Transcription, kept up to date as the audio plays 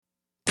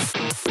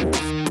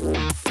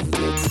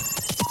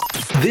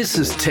This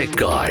is Tech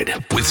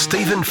Guide with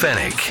Stephen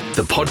Fennick,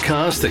 the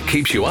podcast that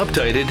keeps you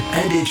updated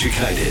and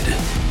educated.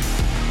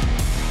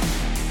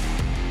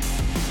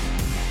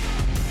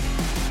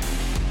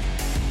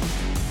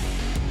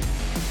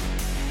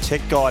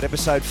 Tech Guide,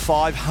 episode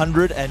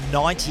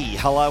 590.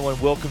 Hello and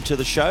welcome to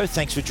the show.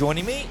 Thanks for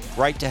joining me.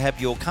 Great to have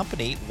your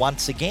company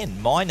once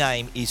again. My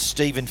name is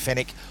Stephen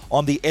Fennick.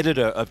 I'm the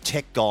editor of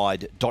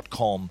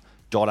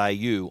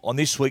techguide.com.au. On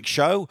this week's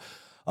show,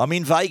 I'm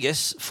in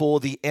Vegas for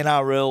the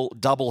NRL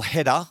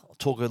doubleheader. I'll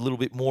talk a little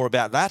bit more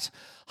about that.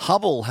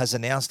 Hubbl has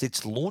announced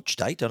its launch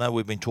date. I know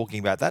we've been talking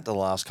about that the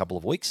last couple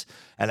of weeks.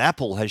 And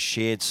Apple has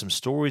shared some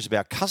stories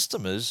about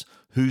customers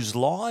whose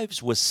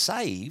lives were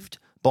saved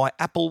by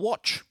Apple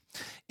Watch.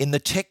 In the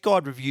Tech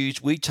Guide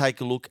reviews, we take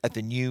a look at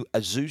the new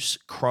Asus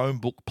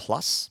Chromebook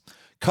Plus.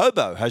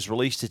 Kobo has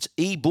released its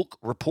ebook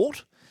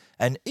report.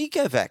 And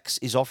Ecovacs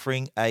is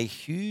offering a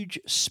huge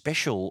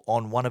special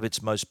on one of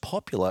its most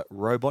popular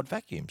robot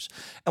vacuums.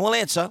 And we'll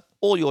answer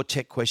all your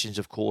tech questions,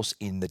 of course,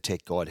 in the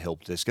Tech Guide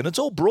Help Desk. And it's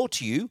all brought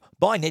to you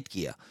by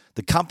Netgear,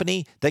 the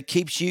company that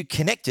keeps you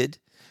connected,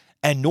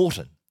 and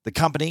Norton, the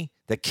company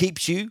that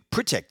keeps you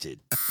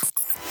protected.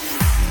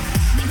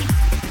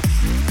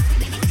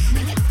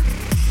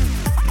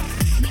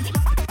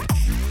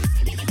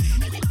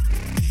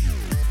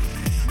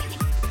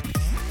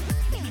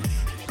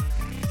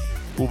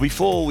 Well,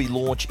 before we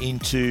launch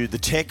into the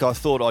tech, I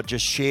thought I'd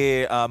just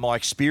share my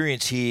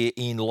experience here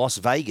in Las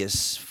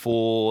Vegas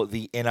for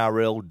the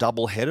NRL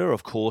doubleheader.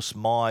 Of course,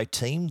 my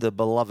team, the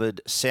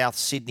beloved South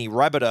Sydney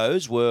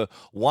Rabbitohs, were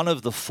one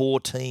of the four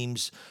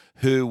teams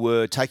who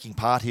were taking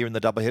part here in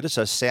the doubleheader.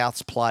 So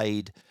Souths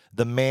played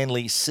the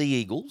Manly Sea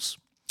Eagles,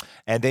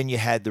 and then you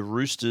had the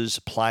Roosters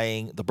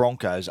playing the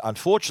Broncos.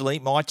 Unfortunately,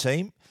 my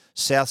team,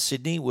 South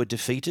Sydney, were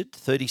defeated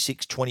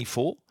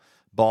 36-24.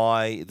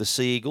 By the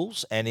Sea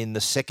Eagles, and in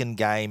the second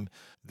game,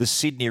 the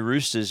Sydney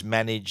Roosters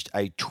managed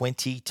a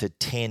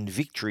 20-10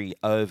 victory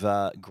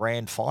over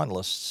grand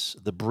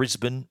finalists, the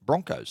Brisbane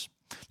Broncos.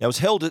 Now, it was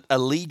held at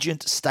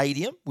Allegiant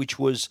Stadium, which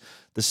was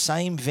the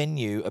same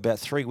venue about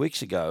 3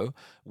 weeks ago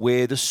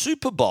where the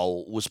Super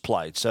Bowl was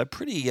played. So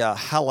pretty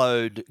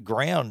hallowed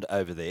ground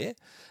over there.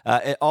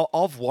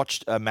 I've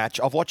watched a match.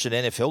 I've watched an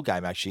NFL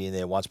game actually in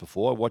there once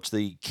before. I watched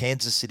the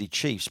Kansas City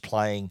Chiefs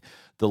playing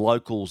the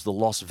locals, the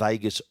Las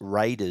Vegas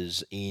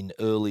Raiders, in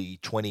early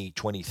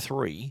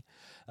 2023.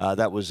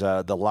 That was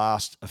the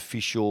last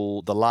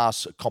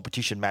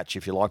competition match,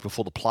 if you like,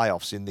 before the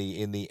playoffs in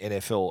the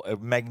NFL. A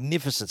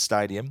magnificent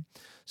stadium,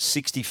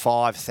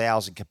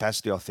 65,000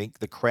 capacity, I think.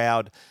 The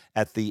crowd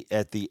at the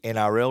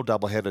NRL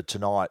doubleheader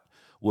tonight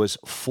was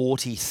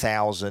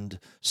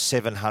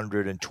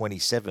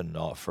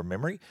 40,727 from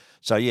memory.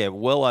 So, yeah,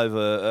 well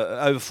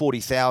over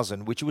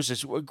 40,000, which was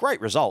just a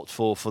great result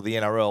for the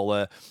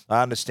NRL.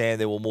 I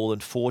understand there were more than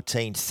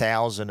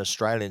 14,000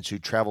 Australians who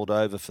travelled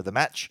over for the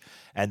match,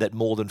 and that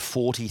more than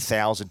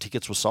 40,000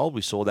 tickets were sold.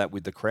 We saw that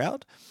with the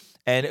crowd.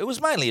 And it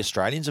was mainly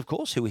Australians, of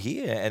course, who were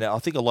here, and I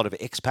think a lot of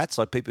expats,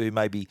 like people who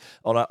maybe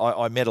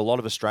I met a lot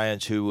of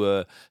Australians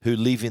who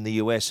live in the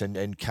US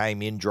and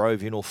came in,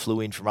 drove in, or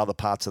flew in from other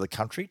parts of the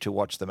country to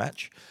watch the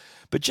match.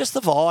 But just the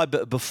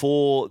vibe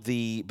before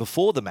the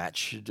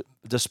match,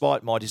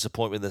 despite my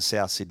disappointment that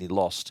South Sydney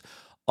lost,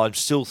 I'm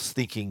still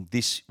thinking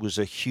this was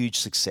a huge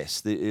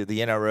success. The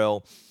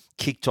NRL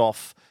kicked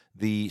off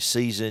the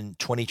season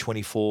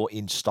 2024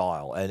 in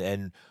style,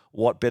 and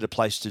what better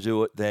place to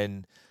do it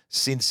than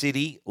Sin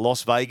City,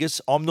 Las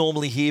Vegas. I'm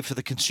normally here for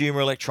the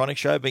Consumer Electronics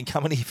Show. I've been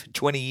coming here for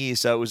 20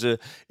 years, so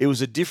it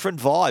was a different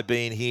vibe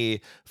being here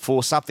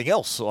for something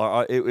else.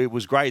 It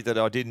was great that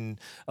I didn't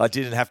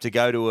have to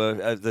go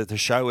to the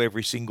show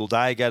every single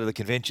day, go to the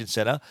convention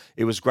center.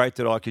 It was great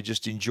that I could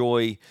just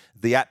enjoy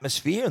the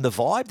atmosphere and the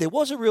vibe. There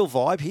was a real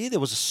vibe here. There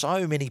was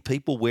so many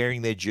people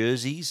wearing their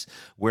jerseys,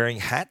 wearing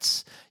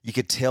hats. You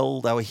could tell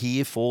they were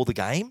here for the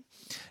game.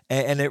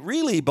 And it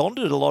really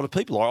bonded a lot of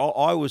people.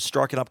 I was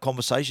striking up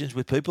conversations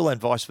with people and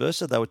vice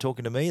versa. They were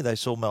talking to me. They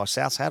saw my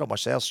South hat or my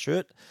South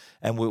shirt,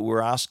 and we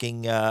were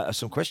asking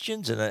some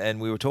questions, and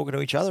we were talking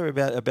to each other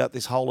about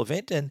this whole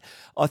event. And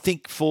I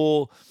think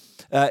I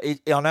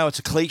know it's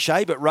a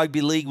cliche, but rugby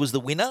league was the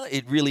winner.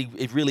 It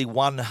really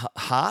won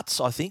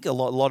hearts. I think a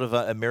lot of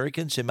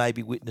Americans who may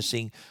be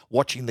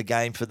watching the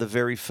game for the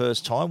very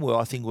first time,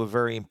 I think were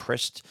very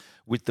impressed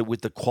with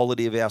the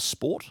quality of our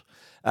sport.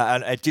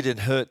 And it didn't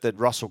hurt that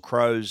Russell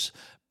Crowe's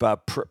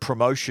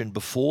promotion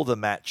before the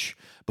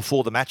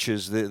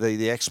matches,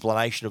 the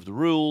explanation of the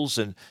rules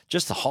and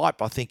just the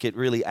hype. I think it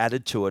really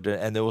added to it.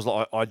 And there was,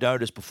 I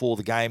noticed before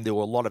the game, there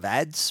were a lot of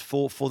ads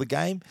for the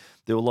game.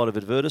 There were a lot of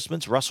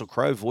advertisements. Russell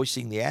Crowe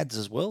voicing the ads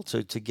as well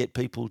to get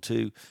people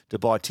to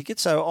buy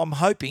tickets. So I'm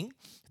hoping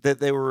that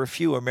there were a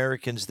few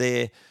Americans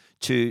there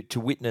to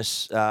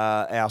witness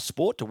our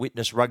sport, to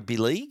witness rugby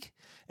league,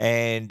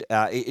 and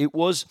it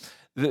was.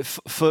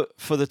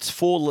 For the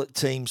four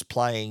teams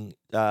playing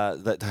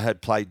that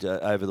had played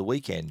over the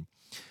weekend,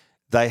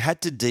 they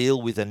had to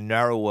deal with a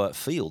narrower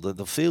field.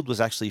 The field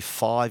was actually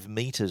 5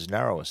 metres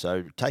narrower.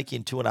 So take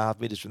in 2.5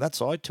 metres from that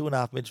side,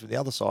 2.5 metres from the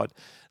other side.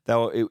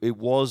 It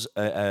was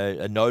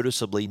a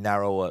noticeably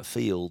narrower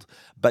field.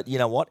 But you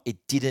know what? It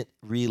didn't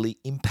really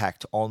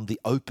impact on the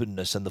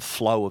openness and the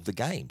flow of the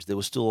games. There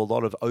was still a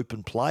lot of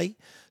open play,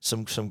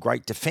 some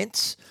great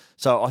defence.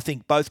 So I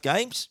think both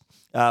games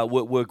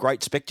were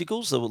great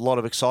spectacles. There were a lot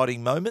of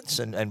exciting moments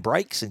and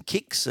breaks and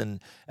kicks and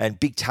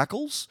big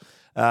tackles.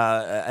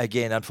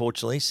 Again,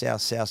 unfortunately,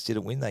 South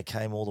didn't win. They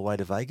came all the way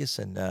to Vegas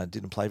and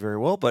didn't play very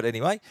well. But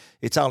anyway,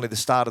 it's only the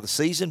start of the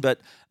season. But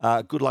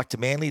good luck to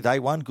Manly. They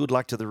won. Good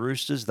luck to the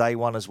Roosters. They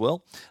won as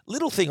well.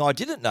 Little thing I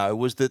didn't know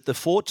was that the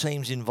 4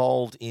 teams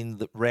involved in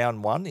the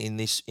round 1 in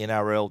this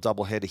NRL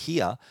doubleheader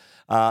here,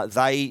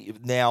 they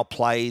now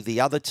play the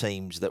other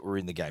teams that were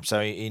in the game.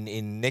 So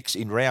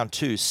in round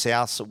 2,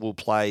 South will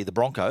play the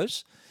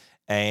Broncos,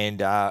 and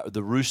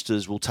the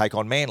Roosters will take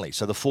on Manly.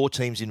 So the 4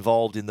 teams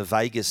involved in the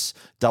Vegas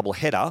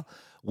doubleheader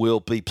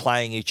will be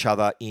playing each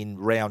other in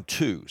round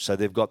 2. So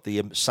they've got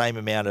the same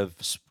amount of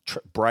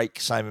break,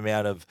 same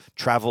amount of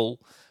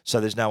travel. So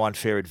there's no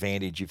unfair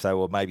advantage if they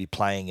were maybe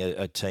playing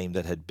a team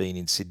that had been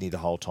in Sydney the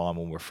whole time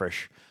and were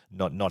fresh,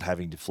 not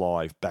having to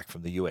fly back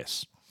from the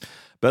US.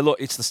 But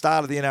look, it's the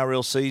start of the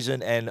NRL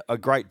season and a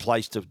great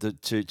place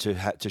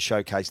to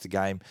showcase the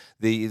game.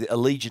 The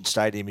Allegiant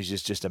Stadium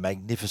is just a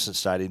magnificent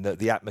stadium.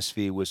 The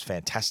atmosphere was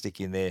fantastic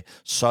in there.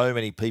 So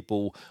many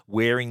people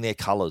wearing their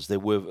colours. There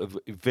were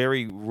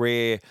very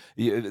rare.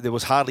 There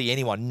was hardly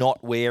anyone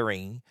not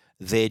wearing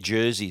their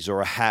jerseys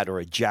or a hat or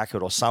a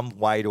jacket or some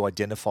way to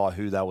identify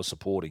who they were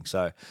supporting.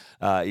 So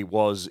it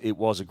was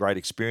a great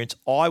experience.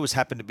 I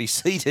happened to be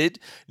seated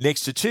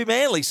next to 2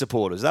 Manly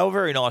supporters. They were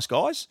very nice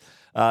guys.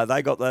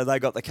 They got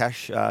the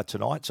cash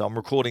tonight. So I'm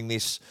recording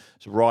this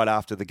right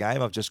after the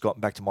game. I've just gotten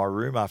back to my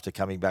room after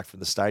coming back from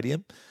the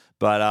stadium.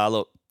 But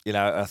look,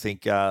 I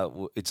think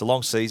it's a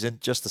long season,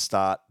 just the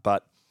start.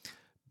 But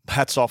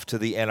hats off to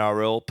the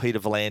NRL. Peter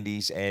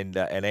V'landys and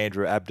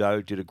Andrew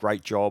Abdo did a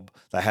great job.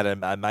 They had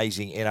an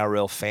amazing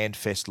NRL Fan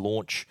Fest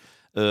launch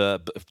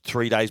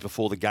 3 days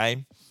before the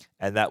game.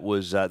 And that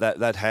was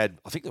that had,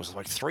 I think there was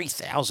like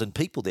 3,000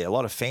 people there, a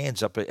lot of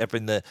fans up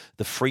in the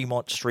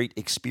Fremont Street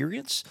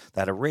Experience.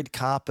 They had a red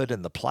carpet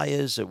and the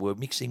players were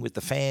mixing with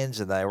the fans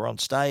and they were on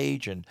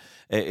stage, and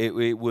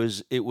it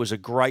was a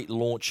great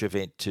launch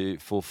event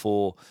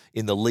for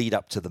in the lead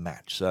up to the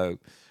match. So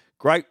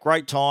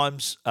great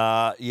times.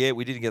 Yeah,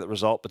 we didn't get the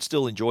result, but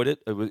still enjoyed it.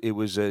 It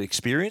was an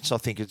experience. I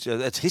think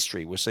it's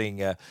history. We're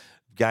seeing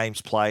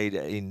games played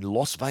in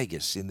Las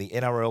Vegas in the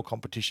NRL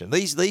competition.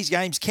 These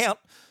games count.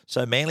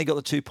 So Manly got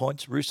the 2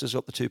 points, Roosters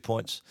got the 2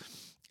 points,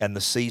 and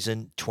the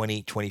season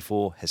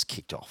 2024 has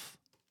kicked off.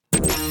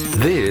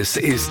 This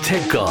is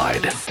Tech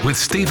Guide with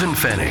Stephen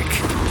Fennick.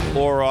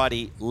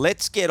 Alrighty,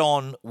 let's get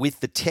on with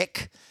the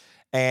tech.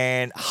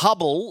 And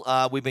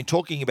Hubbl, we've been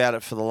talking about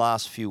it for the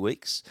last few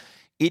weeks.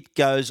 It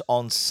goes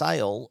on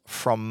sale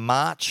from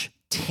March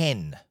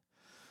 10.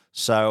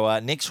 So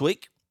next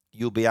week,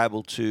 you'll be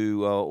able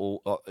to,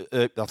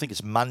 I think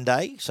it's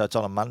Monday, so it's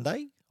on a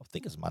Monday. I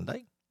think it's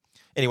Monday.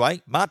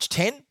 Anyway, March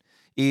 10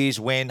 is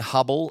when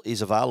Hubbl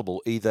is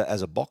available, either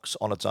as a box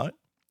on its own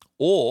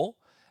or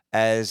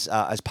as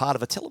part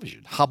of a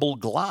television. Hubbl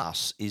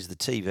Glass is the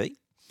TV.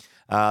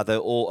 They're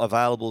all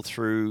available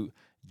through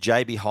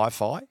JB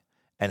Hi-Fi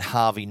and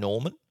Harvey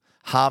Norman.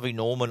 Harvey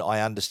Norman, I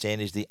understand,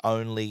 is the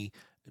only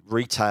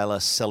retailer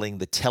selling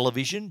the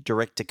television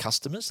direct to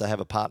customers. They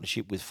have a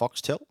partnership with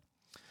Foxtel.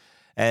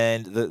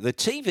 And the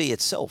TV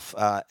itself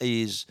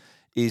is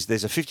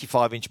there's a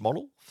 55-inch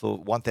model for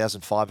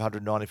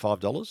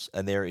 $1,595,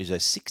 and there is a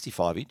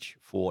 65-inch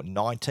for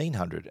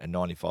 $1,995.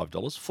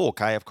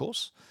 4K, of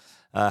course.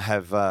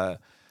 Have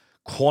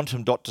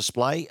quantum dot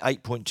display,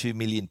 8.2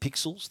 million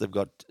pixels. They've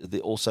got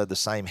also the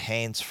same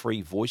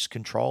hands-free voice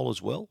control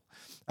as well.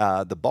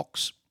 The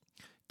box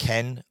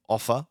can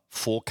offer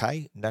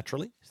 4K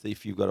naturally,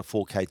 if you've got a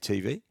 4K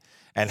TV,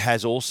 and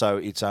has also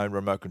its own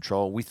remote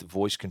control with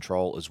voice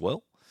control as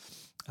well.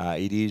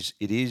 It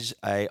is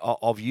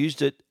I've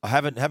used it. I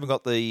haven't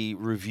got the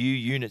review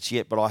units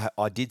yet, but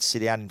I did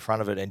sit out in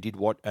front of it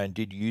and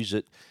did use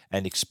it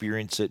and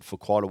experience it for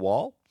quite a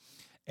while.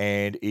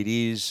 And it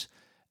is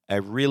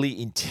a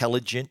really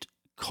intelligent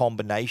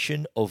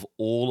combination of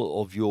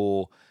all of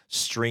your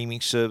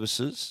streaming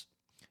services,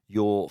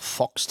 your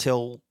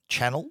Foxtel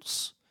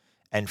channels,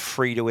 and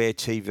free-to-air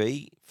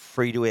TV,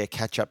 free-to-air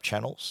catch-up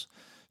channels.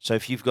 So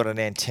if you've got an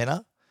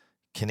antenna,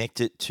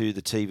 connect it to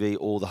the TV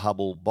or the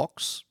Hubbl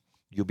box.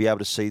 You'll be able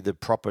to see the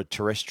proper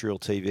terrestrial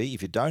TV.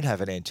 If you don't have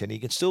an antenna, you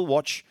can still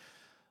watch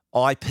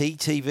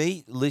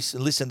IPTV.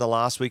 Listen to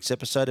last week's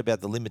episode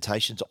about the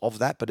limitations of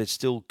that, but it's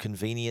still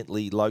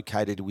conveniently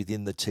located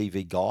within the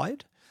TV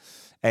guide.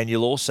 And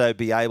you'll also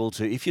be able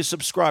to, if you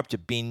subscribe to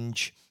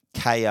Binge,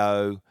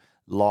 KO,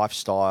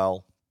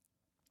 Lifestyle,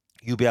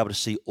 you'll be able to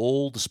see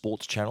all the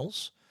sports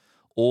channels,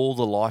 all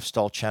the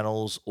lifestyle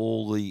channels,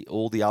 all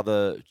the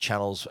other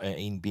channels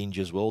in Binge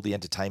as well, the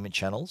entertainment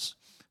channels.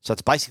 So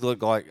it's basically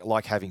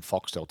like having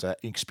Foxtel. To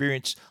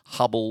experience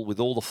Hubbl with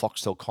all the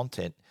Foxtel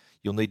content,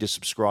 you'll need to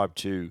subscribe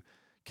to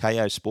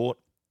KO Sport,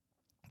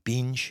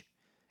 Binge,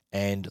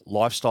 and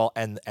Lifestyle,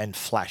 and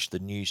Flash, the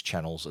news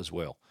channels as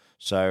well.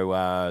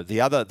 So the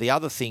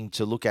other thing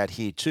to look at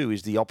here too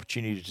is the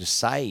opportunity to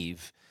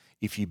save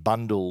if you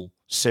bundle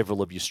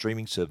several of your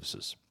streaming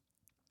services.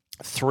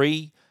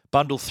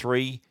 Bundle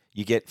 3,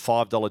 you get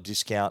 $5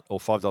 discount or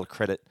 $5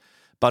 credit.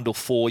 Bundle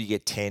 4, you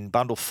get 10.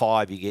 Bundle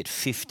 5, you get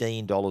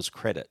 $15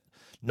 credit.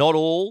 Not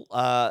all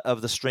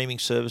of the streaming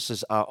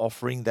services are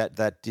offering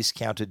that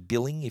discounted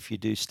billing if you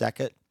do stack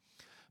it,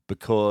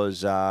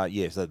 because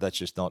that's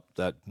just not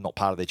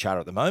part of their charter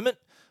at the moment,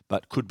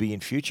 but could be in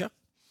future.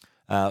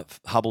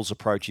 Hubble's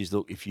approach is,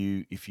 look, if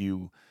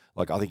you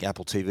like, I think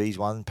Apple TV's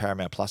one,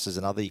 Paramount Plus is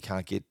another. You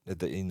can't get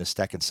in the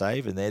stack and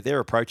save, and their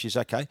approach is,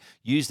 okay,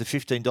 use the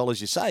 $15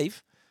 you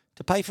save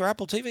to pay for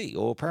Apple TV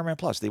or Paramount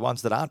Plus, the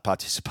ones that aren't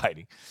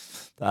participating.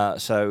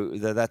 So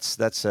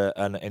that's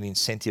an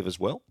incentive as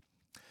well.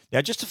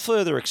 Now, just to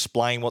further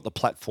explain what the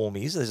platform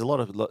is, there's a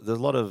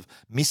lot of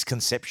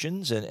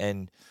misconceptions,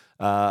 and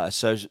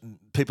so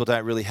people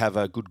don't really have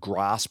a good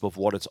grasp of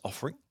what it's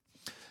offering.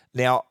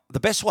 Now, the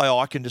best way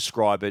I can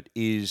describe it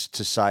is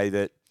to say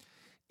that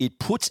it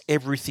puts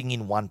everything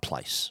in one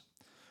place.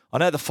 I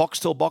know the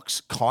Foxtel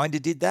box kind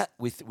of did that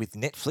with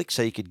Netflix,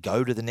 so you could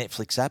go to the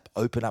Netflix app,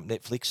 open up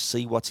Netflix,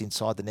 see what's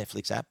inside the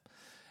Netflix app,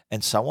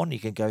 and so on. You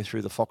can go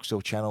through the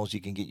Foxtel channels, you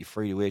can get your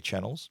free-to-air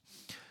channels.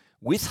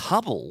 With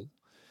Hubbl,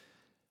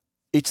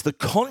 it's the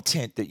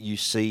content that you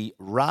see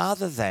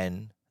rather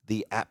than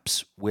the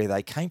apps where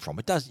they came from.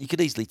 You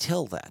could easily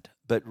tell that,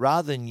 but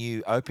rather than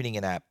you opening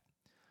an app,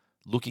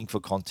 looking for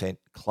content,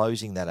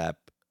 closing that app,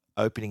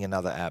 opening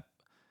another app,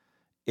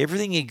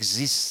 everything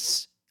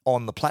exists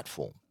on the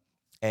platform,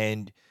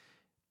 and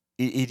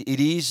it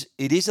is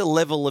a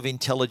level of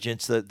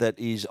intelligence that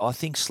is, I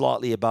think,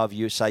 slightly above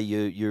your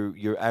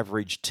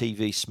average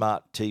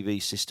smart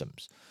TV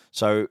systems.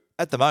 So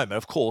at the moment,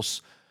 of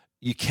course,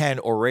 you can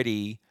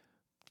already,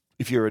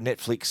 if you're a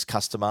Netflix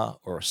customer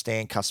or a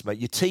Stan customer,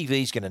 your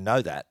TV is going to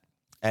know that,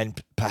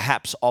 and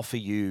perhaps offer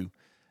you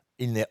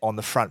on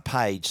the front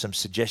page some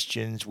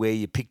suggestions where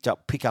you pick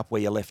up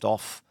where you left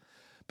off,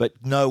 but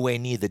nowhere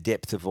near the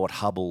depth of what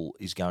Hubbl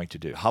is going to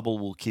do. Hubbl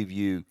will give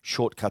you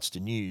shortcuts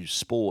to news,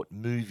 sport,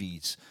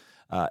 movies,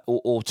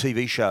 or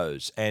TV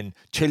shows, and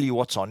tell you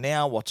what's on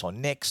now, what's on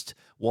next,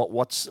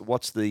 what's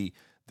the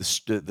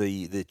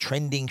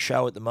trending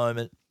show at the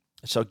moment.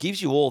 So it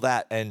gives you all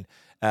that, and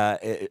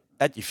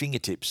at your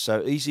fingertips,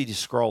 so easy to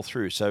scroll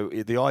through. So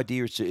the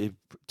idea is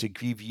to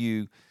give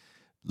you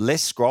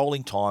less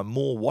scrolling time,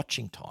 more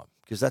watching time,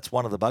 because that's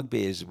one of the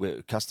bugbears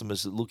where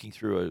customers are looking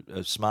through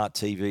a smart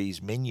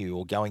TV's menu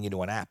or going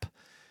into an app.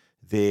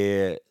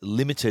 They're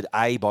limited,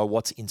 by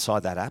what's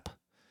inside that app.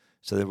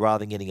 So rather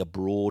than getting a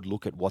broad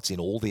look at what's in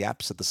all the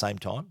apps at the same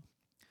time,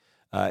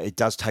 it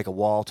does take a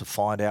while to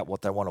find out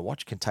what they want to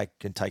watch. Can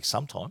take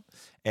some time,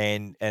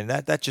 and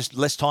that just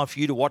less time for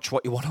you to watch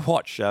what you want to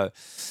watch. So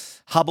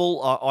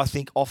Hubbl, I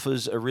think,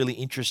 offers a really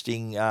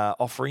interesting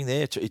offering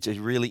there. It's a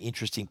really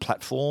interesting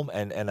platform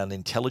and an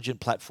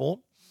intelligent platform,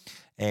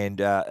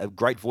 and a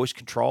great voice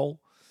control,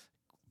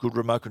 good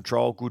remote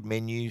control, good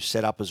menu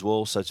setup as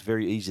well. So it's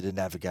very easy to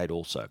navigate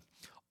also.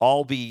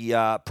 I'll be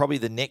probably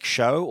the next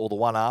show or the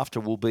one after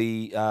will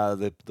be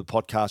the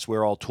podcast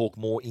where I'll talk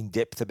more in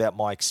depth about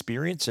my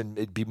experience, and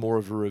it'd be more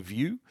of a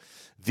review.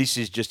 This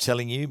is just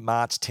telling you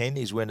March 10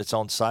 is when it's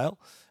on sale,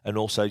 and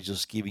also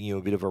just giving you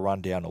a bit of a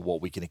rundown of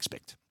what we can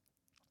expect.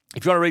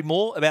 If you want to read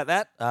more about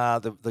that,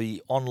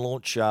 the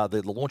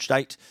launch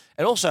date,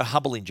 and also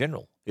Hubbl in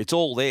general, it's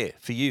all there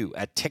for you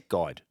at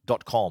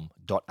techguide.com.au.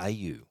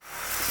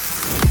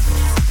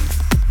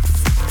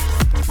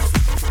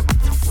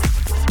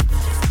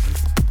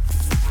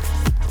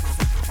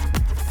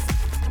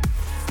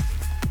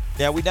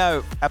 Now, we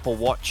know Apple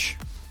Watch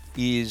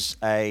is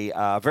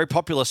a very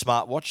popular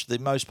smartwatch, the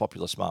most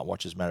popular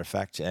smartwatch, as a matter of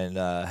fact, and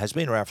has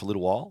been around for a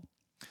little while.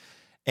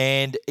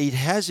 And it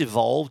has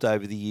evolved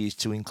over the years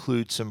to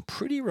include some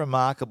pretty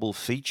remarkable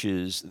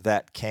features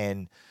that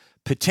can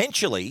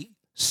potentially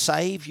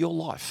save your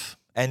life.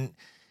 And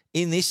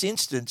in this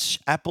instance,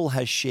 Apple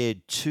has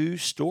shared two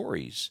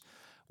stories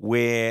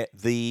where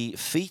the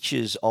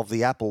features of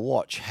the Apple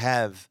Watch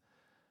have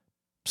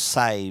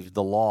saved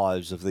the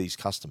lives of these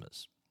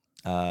customers.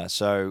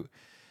 So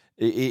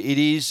it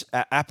is,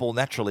 Apple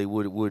naturally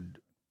would,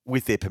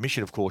 with their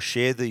permission, of course,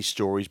 share these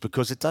stories,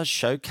 because it does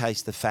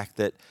showcase the fact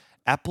that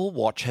Apple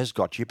Watch has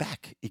got your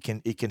back. It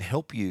can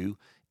help you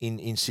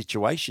in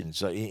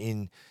situations.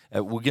 We're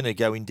going to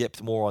go in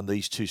depth more on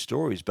these two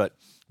stories, but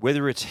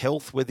whether it's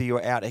health, whether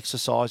you're out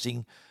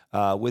exercising,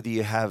 whether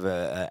you have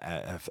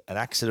an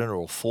accident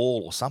or a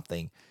fall or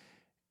something,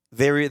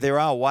 there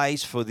are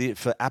ways for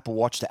Apple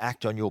Watch to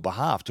act on your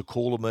behalf, to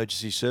call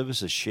emergency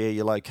services, share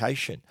your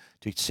location,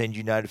 to send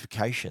you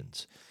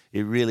notifications.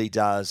 It really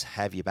does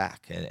have your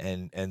back,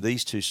 and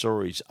these two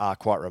stories are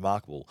quite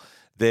remarkable.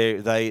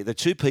 The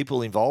two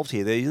people involved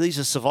here, these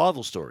are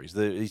survival stories.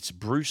 It's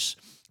Bruce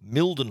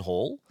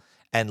Mildenhall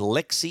and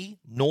Lexi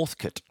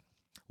Northcote.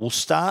 We'll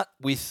start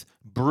with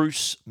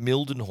Bruce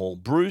Mildenhall.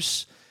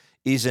 Bruce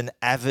is an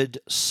avid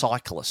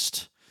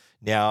cyclist.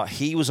 Now,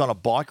 he was on a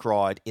bike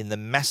ride in the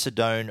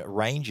Macedon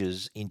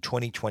Ranges in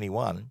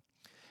 2021,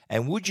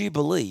 and would you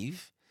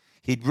believe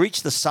he'd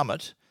reached the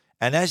summit,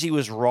 and as he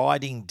was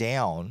riding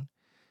down,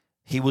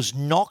 he was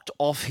knocked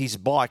off his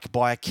bike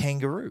by a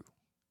kangaroo.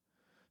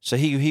 So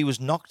he was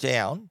knocked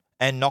down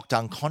and knocked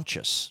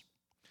unconscious.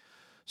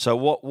 So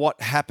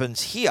what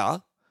happens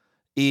here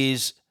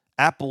is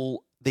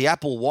the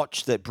Apple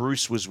Watch that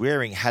Bruce was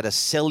wearing had a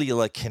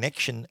cellular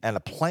connection and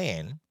a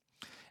plan,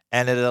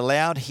 and it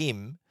allowed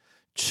him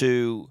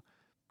to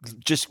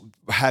just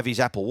have his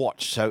Apple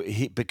Watch. So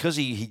because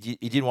he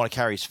didn't want to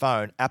carry his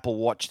phone, Apple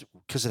Watch,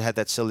 because it had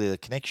that cellular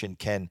connection,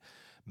 can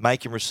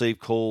make and receive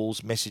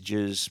calls,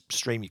 messages,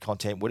 stream your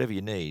content, whatever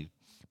you need.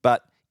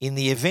 But in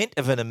the event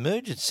of an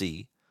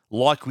emergency,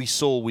 like we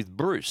saw with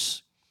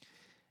Bruce,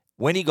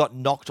 when he got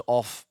knocked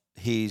off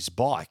his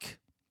bike,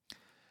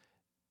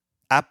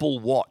 Apple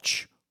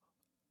Watch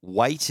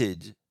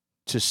waited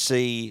to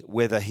see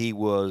whether he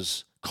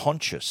was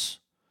conscious.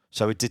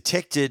 So it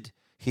detected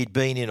he'd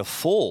been in a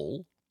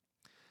fall,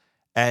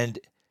 and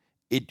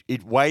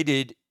it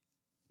waited.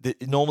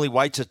 It normally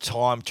waits a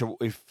time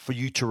for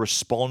you to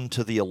respond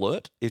to the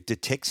alert. It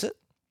detects it.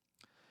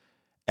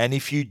 And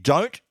if you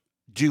don't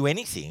do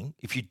anything,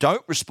 if you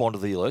don't respond to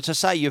the alert, so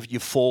say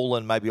you've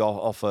fallen maybe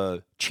off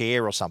a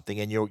chair or something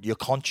and you're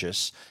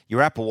conscious,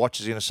 your Apple Watch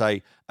is going to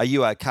say, "Are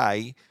you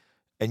okay?"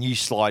 And you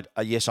slide,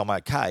 "Yes, I'm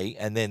okay,"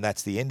 and then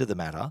that's the end of the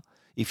matter.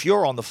 If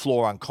you're on the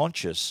floor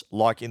unconscious,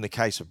 like in the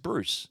case of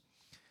Bruce,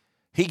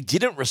 he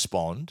didn't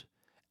respond,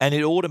 and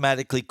it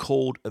automatically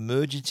called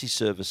emergency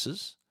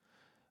services,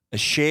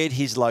 shared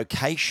his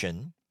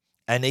location,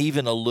 and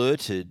even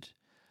alerted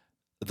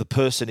the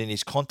person in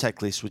his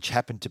contact list, which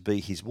happened to be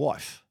his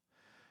wife.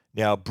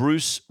 Now,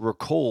 Bruce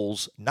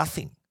recalls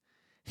nothing.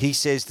 He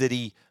says that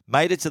he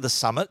made it to the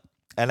summit,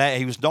 and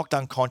he was knocked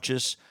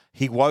unconscious.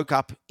 He woke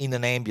up in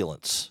an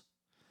ambulance.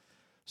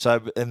 So,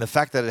 and the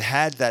fact that it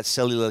had that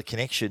cellular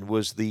connection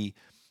was the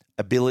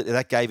ability,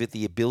 that gave it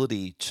the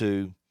ability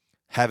to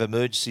have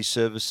emergency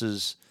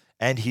services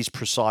and his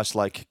precise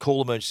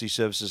call emergency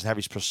services and have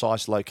his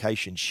precise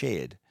location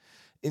shared.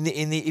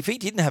 If he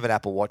didn't have an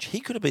Apple Watch, he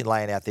could have been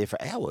laying out there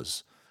for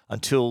hours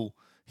until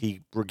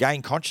he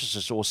regained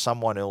consciousness or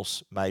someone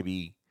else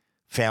maybe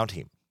found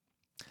him.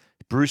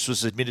 Bruce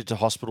was admitted to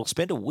hospital,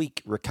 spent a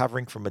week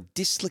recovering from a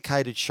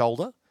dislocated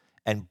shoulder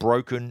and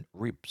broken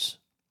ribs.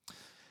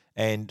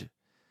 And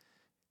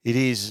it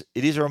is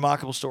a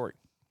remarkable story.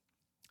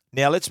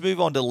 Now let's move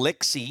on to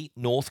Lexi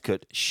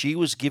Northcote. She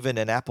was given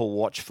an Apple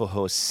Watch for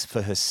her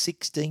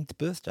 16th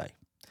birthday.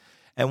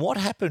 And what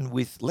happened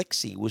with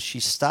Lexi was she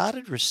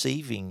started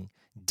receiving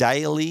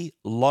daily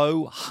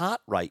low heart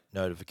rate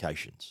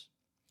notifications.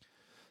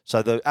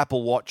 So the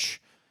Apple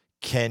Watch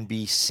can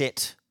be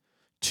set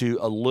to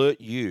alert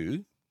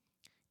you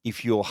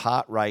if your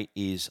heart rate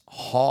is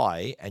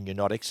high and you're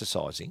not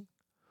exercising,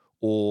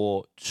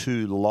 or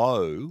too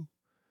low,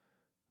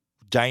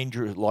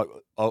 dangerous,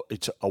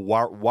 it's a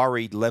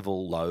worried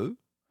level low.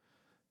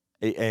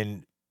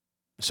 And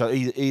so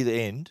either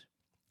end,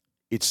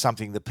 it's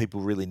something that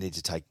people really need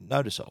to take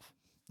notice of.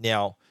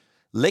 Now,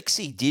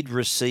 Lexi did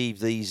receive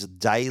these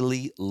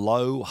daily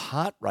low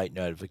heart rate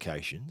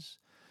notifications,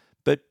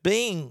 but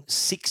being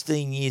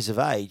 16 years of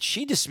age,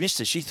 she dismissed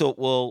it. She thought,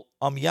 well,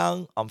 I'm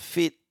young, I'm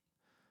fit,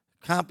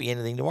 can't be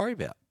anything to worry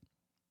about.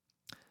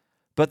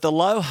 But the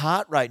low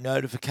heart rate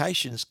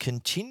notifications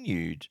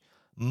continued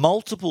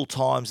multiple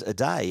times a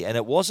day, and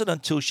it wasn't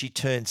until she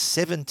turned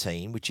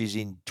 17, which is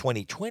in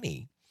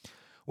 2020,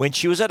 when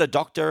she was at a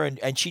doctor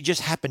and she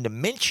just happened to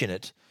mention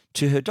it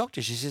to her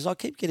doctor. She says, I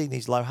keep getting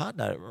these low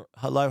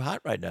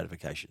heart rate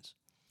notifications.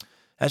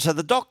 And so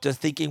the doctor,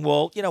 thinking,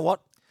 well, you know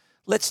what,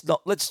 let's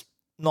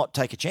not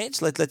take a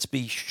chance. Let's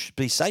be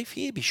safe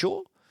here, be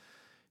sure.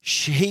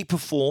 He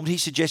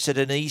suggested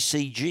an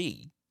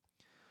ECG,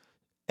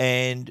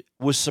 and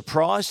was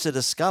surprised to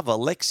discover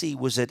Lexi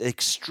was at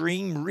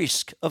extreme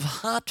risk of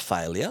heart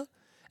failure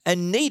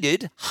and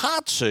needed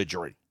heart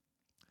surgery.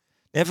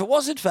 Now, if it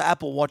wasn't for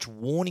Apple Watch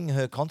warning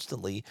her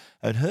constantly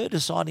and her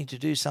deciding to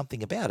do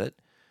something about it,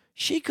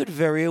 she could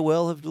very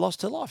well have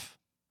lost her life.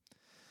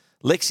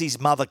 Lexi's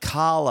mother,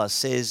 Carla,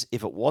 says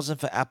if it wasn't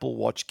for Apple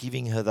Watch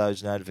giving her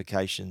those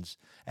notifications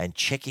and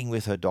checking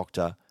with her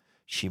doctor,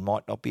 she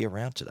might not be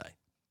around today.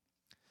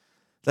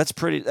 That's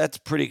pretty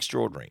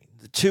extraordinary.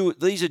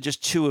 These are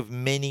just two of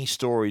many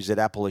stories that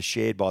Apple has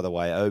shared, by the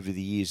way, over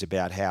the years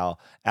about how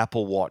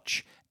Apple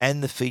Watch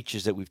and the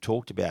features that we've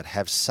talked about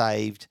have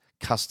saved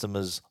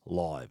customers'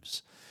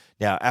 lives.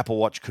 Now, Apple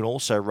Watch can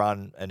also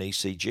run an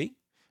ECG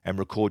and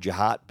record your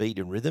heartbeat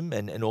and rhythm,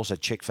 and also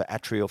check for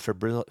atrial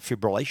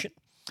fibrillation,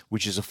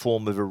 which is a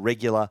form of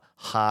irregular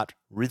heart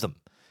rhythm.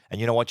 And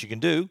you know what you can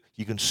do?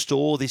 You can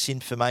store this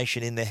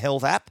information in the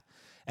Health app,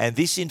 and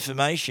this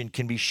information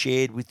can be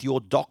shared with your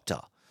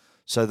doctor.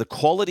 So the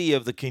quality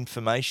of the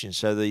information,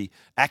 so the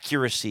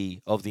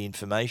accuracy of the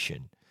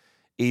information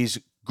is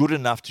good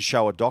enough to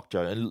show a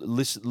doctor. And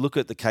look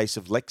at the case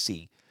of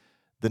Lexi.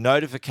 The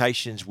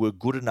notifications were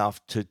good enough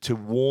to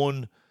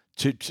warn.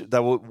 They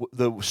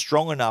were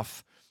strong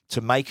enough to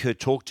make her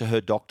talk to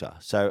her doctor.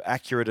 So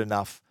accurate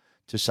enough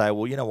to say,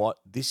 well, you know what,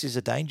 this is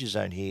a danger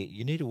zone here.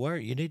 You need to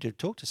worry. You need to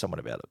talk to someone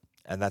about it.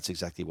 And that's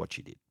exactly what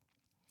she did.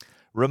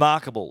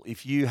 Remarkable.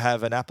 If you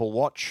have an Apple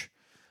Watch,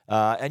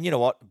 and you know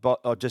what,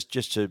 but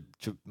just to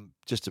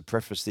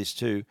preface this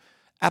too,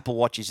 Apple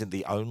Watch isn't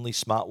the only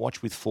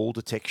smartwatch with fall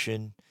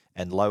detection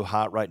and low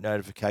heart rate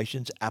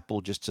notifications. Apple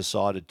just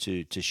decided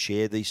to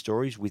share these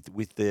stories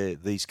with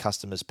these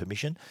customers'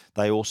 permission.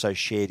 They also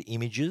shared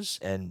images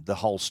and the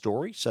whole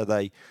story. So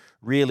they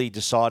really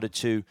decided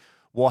to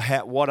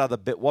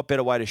what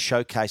better way to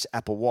showcase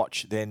Apple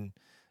Watch than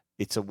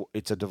it's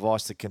a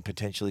device that can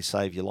potentially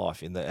save your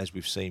life as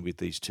we've seen with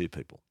these two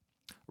people.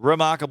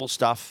 Remarkable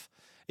stuff.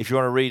 If you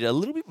want to read a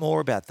little bit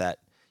more about that,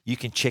 you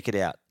can check it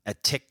out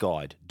at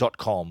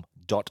techguide.com.au.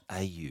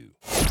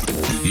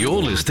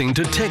 You're listening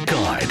to Tech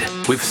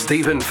Guide with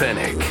Stephen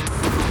Fennick.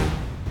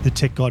 The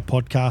Tech Guide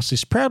podcast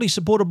is proudly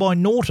supported by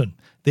Norton.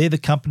 They're the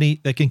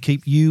company that can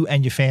keep you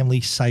and your family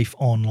safe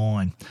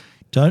online.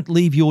 Don't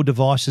leave your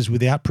devices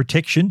without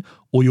protection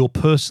or your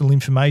personal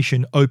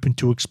information open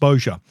to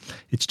exposure.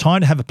 It's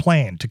time to have a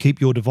plan to keep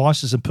your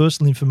devices and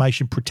personal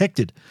information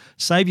protected.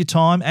 Save your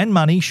time and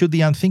money should the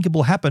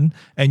unthinkable happen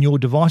and your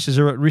devices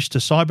are at risk to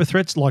cyber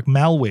threats like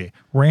malware,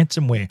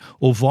 ransomware,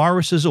 or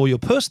viruses, or your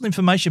personal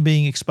information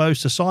being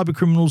exposed to cyber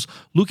criminals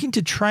looking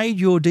to trade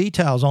your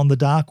details on the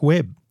dark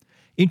web.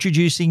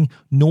 Introducing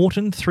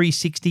Norton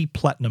 360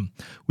 Platinum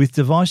with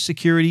device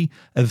security,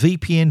 a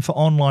VPN for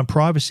online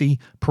privacy,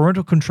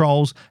 parental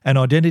controls, and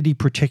identity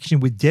protection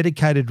with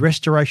dedicated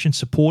restoration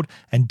support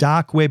and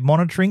dark web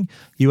monitoring.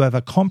 You have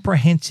a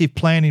comprehensive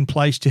plan in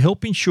place to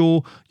help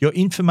ensure your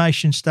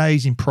information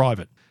stays in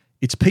private.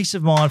 It's peace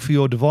of mind for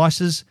your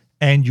devices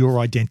and your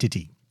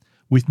identity.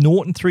 With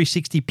Norton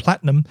 360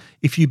 Platinum,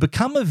 if you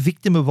become a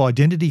victim of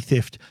identity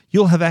theft,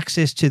 you'll have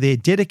access to their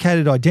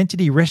dedicated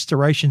identity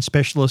restoration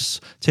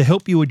specialists to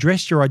help you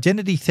address your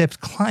identity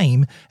theft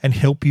claim and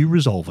help you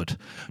resolve it.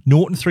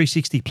 Norton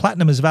 360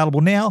 Platinum is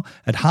available now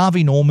at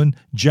Harvey Norman,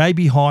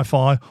 JB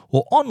Hi-Fi,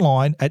 or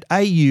online at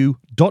au.norton.com.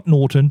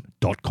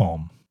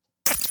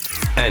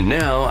 And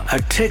now, a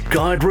Tech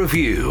Guide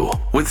review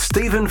with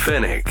Stephen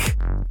Fennick.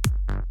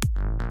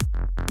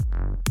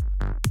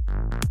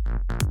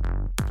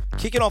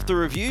 Kicking off the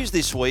reviews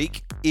this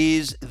week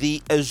is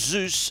the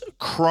Asus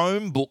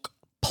Chromebook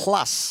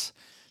Plus.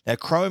 Now,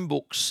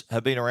 Chromebooks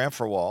have been around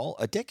for a while,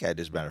 a decade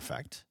as a matter of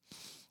fact,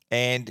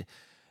 and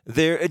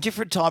they're a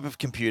different type of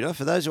computer.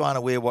 For those who aren't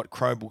aware what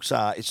Chromebooks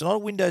are, it's not a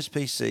Windows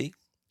PC,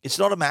 it's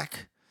not a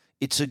Mac,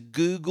 it's a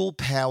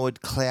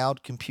Google-powered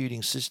cloud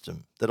computing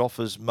system that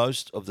offers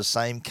most of the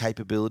same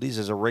capabilities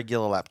as a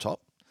regular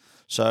laptop.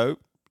 So,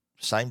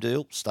 same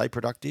deal, stay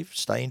productive,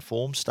 stay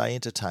informed, stay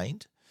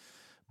entertained.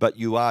 But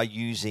you are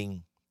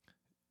using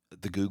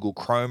the Google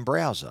Chrome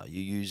browser.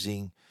 You're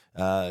using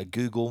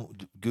Google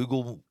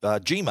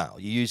Gmail. You're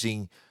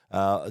using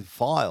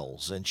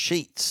files and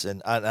sheets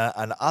and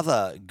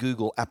other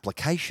Google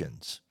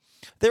applications.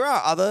 There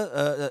are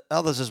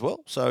others as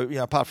well. So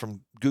apart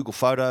from Google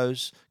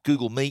Photos,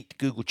 Google Meet,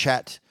 Google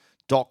Chat,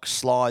 Docs,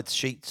 Slides,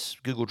 Sheets,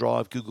 Google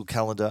Drive, Google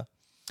Calendar.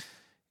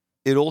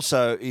 It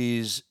also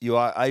is you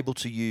are able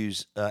to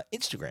use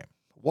Instagram,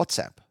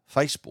 WhatsApp,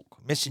 Facebook,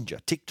 Messenger,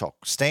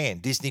 TikTok, Stan,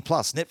 Disney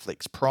Plus,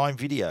 Netflix, Prime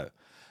Video,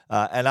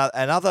 and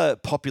other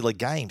popular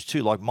games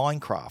too, like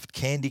Minecraft,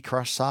 Candy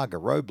Crush Saga,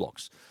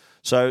 Roblox.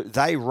 So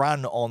they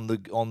run on the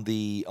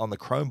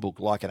Chromebook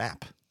like an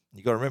app.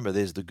 You got to remember,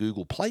 there's the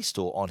Google Play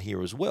Store on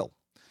here as well,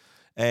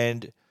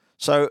 and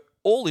so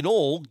all in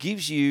all,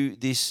 gives you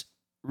this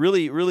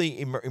really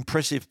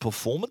impressive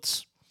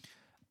performance,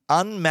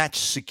 unmatched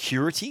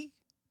security.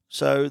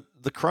 So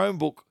the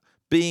Chromebook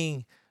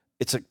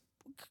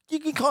you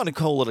can kind of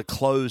call it a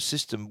closed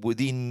system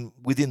within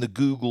the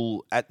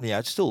Google.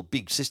 It's still a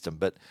big system,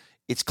 but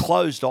it's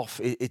closed off.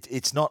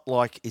 It's not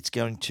like it's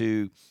going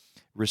to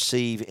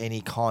receive any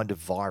kind of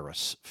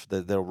virus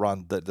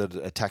that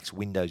attacks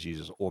Windows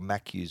users or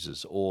Mac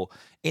users or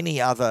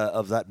any other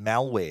of that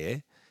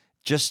malware.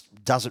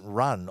 Just doesn't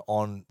run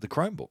on the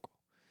Chromebook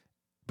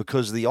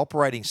because the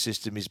operating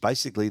system is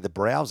basically the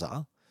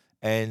browser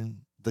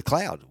and the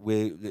cloud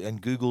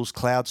and Google's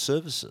cloud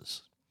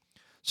services.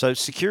 So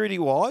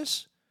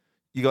security-wise,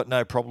 you got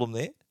no problem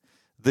there.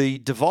 The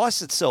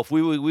device itself,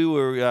 we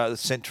were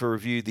sent to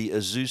review the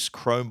Asus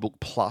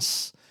Chromebook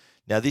Plus.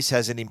 Now, this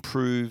has an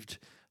improved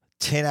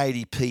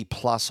 1080p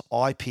plus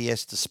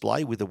IPS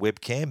display with a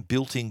webcam,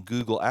 built-in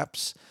Google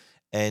apps,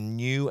 and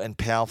new and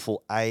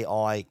powerful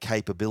AI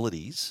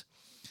capabilities.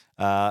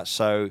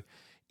 So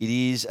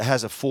it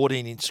has a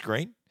 14-inch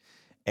screen,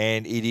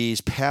 and it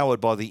is powered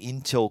by the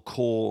Intel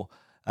Core,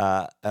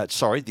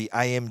 the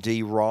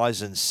AMD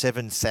Ryzen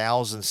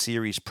 7000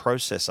 series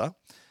processor,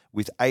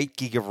 with 8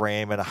 gig of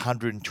RAM and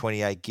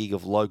 128 gig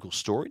of local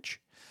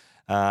storage,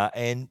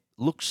 and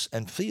looks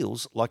and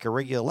feels like a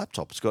regular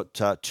laptop. It's got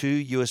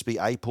 2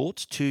 USB-A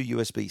ports, 2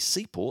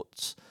 USB-C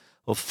ports,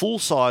 a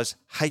full-size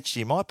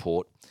HDMI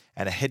port,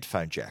 and a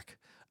headphone jack,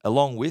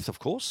 along with, of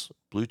course,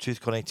 Bluetooth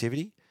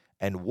connectivity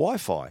and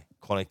Wi-Fi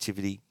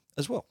connectivity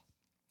as well.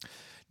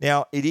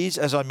 Now, it is,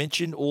 as I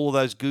mentioned, all of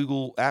those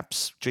Google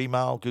apps,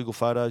 Gmail, Google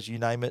Photos, you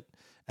name it,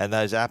 and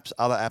those apps,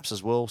 other apps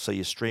as well, so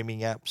your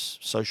streaming apps,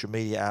 social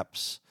media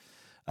apps.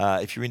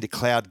 If you're into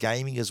cloud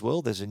gaming as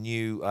well, there's a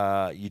new,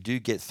 you do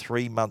get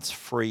 3 months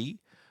free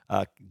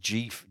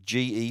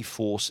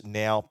GeForce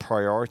Now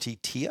Priority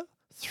tier,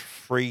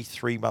 free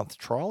 3-month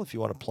trial if you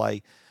want to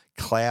play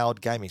cloud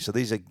gaming. So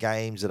these are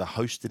games that are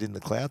hosted in the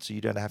cloud, so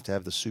you don't have to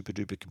have the super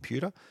duper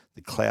computer.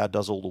 The cloud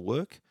does all the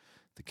work.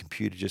 The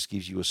computer just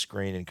gives you a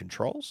screen and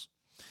controls.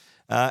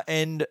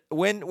 And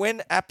when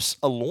apps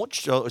are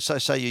launched, so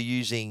say you're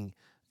using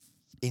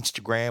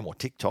Instagram or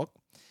TikTok,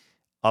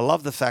 I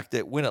love the fact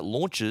that when it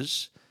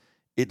launches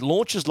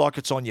like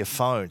it's on your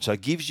phone. So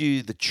it gives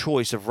you the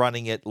choice of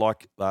running it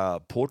like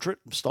portrait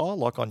style,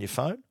 like on your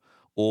phone,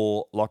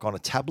 or like on a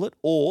tablet,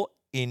 or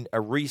in a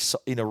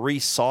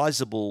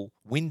resizable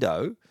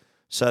window,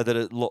 so that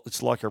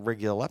it's like a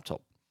regular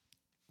laptop.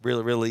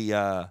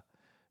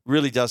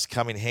 Really does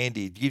come in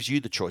handy. It gives you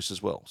the choice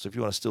as well. So if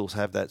you want to still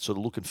have that sort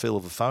of look and feel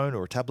of a phone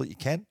or a tablet, you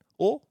can,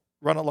 or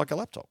run it like a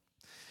laptop.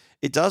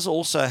 It does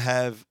also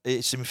have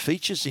some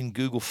features in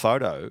Google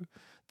Photo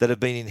that have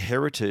been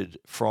inherited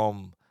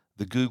from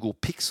the Google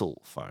Pixel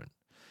phone,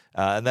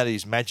 and that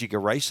is Magic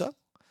Eraser.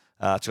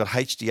 It's got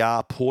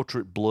HDR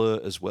portrait blur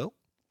as well.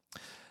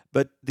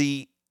 But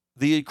the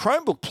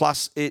Chromebook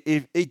Plus,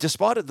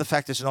 despite the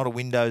fact it's not a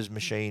Windows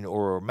machine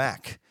or a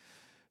Mac,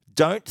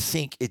 don't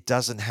think it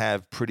doesn't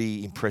have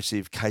pretty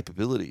impressive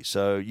capabilities.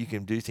 So you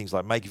can do things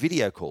like make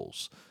video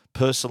calls,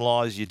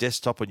 personalize your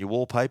desktop and your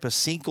wallpaper,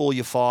 sync all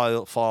your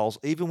files,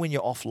 even when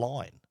you're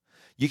offline.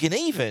 You can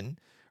even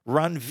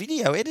run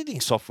video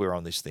editing software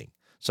on this thing.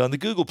 So in the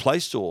Google Play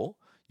Store,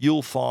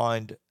 you'll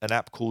find an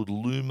app called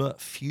Luma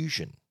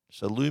Fusion.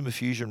 So Luma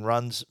Fusion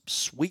runs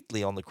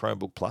sweetly on the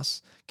Chromebook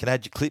Plus. Can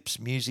add your clips,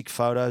 music,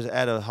 photos,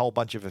 add a whole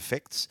bunch of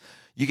effects.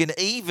 You can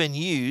even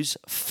use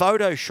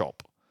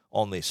Photoshop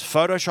on this.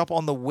 Photoshop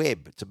on the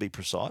web, to be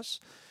precise,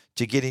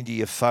 to get into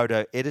your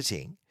photo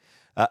editing.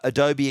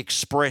 Adobe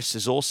Express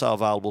is also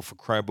available for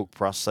Chromebook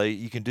Plus, so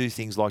you can do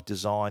things like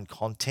design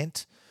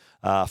content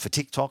for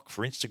TikTok,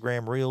 for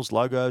Instagram, Reels,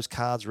 logos,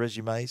 cards,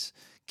 resumes.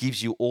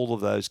 Gives you all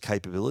of those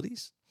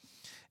capabilities.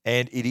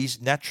 And it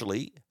is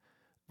naturally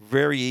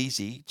very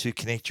easy to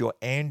connect your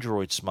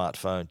Android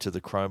smartphone to the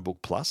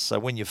Chromebook Plus. So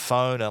when your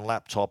phone and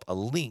laptop are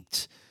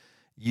linked,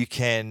 you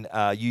can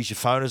use your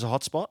phone as a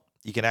hotspot.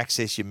 You can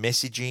access your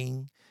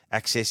messaging,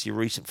 access your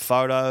recent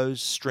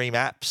photos, stream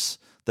apps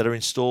that are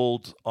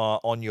installed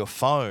on your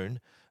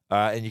phone,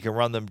 and you can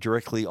run them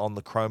directly on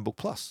the Chromebook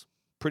Plus.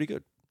 Pretty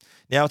good.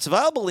 Now, it's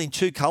available in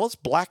 2 colors,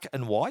 black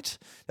and white.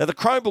 Now, the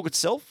Chromebook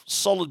itself,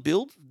 solid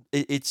build.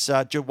 It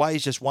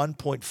weighs just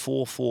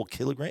 1.44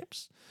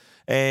 kilograms.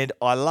 And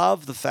I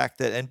love the fact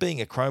that, and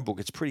being a Chromebook,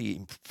 it's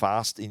pretty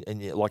fast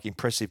and like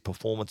impressive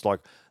performance.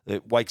 Like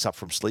it wakes up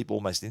from sleep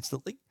almost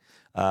instantly,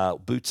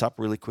 boots up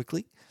really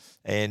quickly,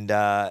 and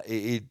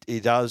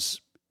it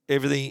does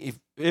everything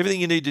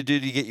you need to do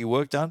to get your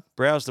work done.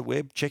 Browse the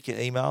web, check your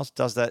emails,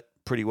 does that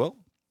pretty well.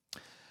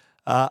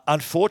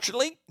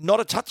 Unfortunately, not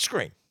a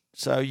touchscreen,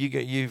 so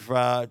you're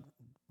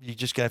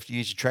just gonna have to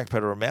use your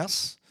trackpad or a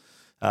mouse.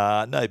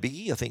 No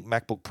biggie. I think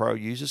MacBook Pro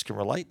users can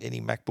relate.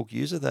 Any MacBook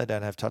user, they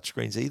don't have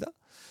touchscreens either.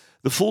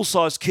 The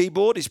full-size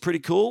keyboard is pretty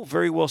cool.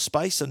 Very well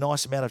spaced. A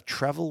nice amount of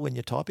travel when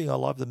you're typing. I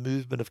love the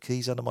movement of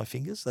keys under my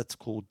fingers. That's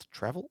called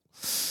travel.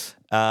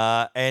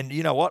 And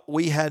you know what?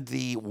 We had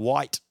the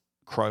white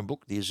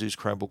Chromebook, the Asus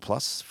Chromebook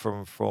Plus,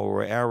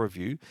 for our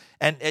review.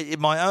 And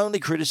my only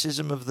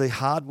criticism of the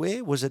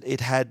hardware was that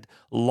it had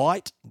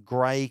light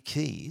grey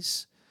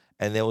keys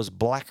and there was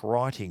black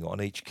writing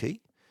on each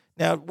key.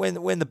 Now, when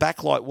the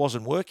backlight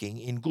wasn't working,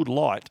 in good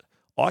light,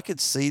 I could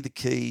see the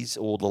keys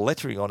or the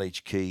lettering on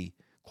each key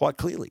quite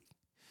clearly.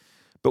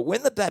 But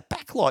when that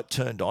backlight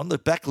turned on, the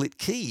backlit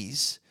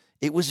keys,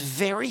 it was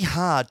very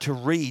hard to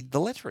read the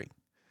lettering.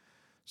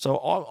 So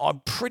I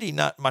pretty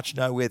much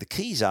know where the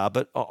keys are,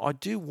 but I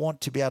do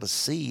want to be able to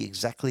see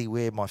exactly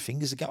where my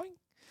fingers are going.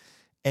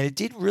 And it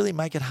did really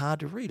make it hard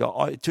to read.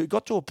 It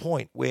got to a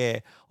point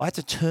where I had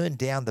to turn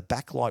down the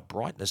backlight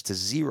brightness to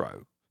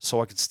 0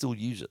 so I could still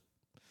use it.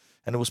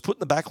 And it was putting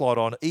the backlight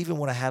on even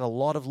when I had a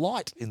lot of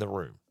light in the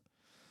room.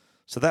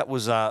 So that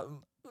was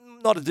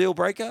not a deal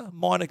breaker,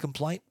 minor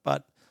complaint,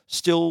 but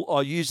still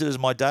I used it as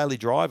my daily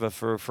driver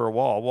for a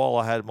while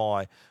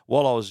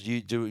I was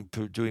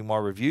doing my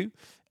review,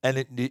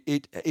 and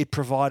it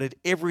provided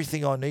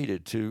everything I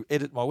needed to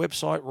edit my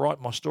website, write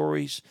my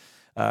stories,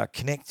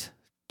 connect,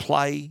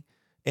 play,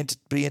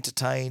 be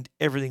entertained.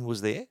 Everything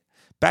was there.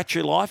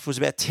 Battery life was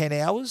about 10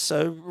 hours,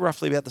 so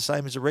roughly about the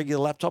same as a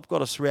regular laptop.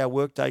 Got us through our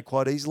workday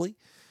quite easily.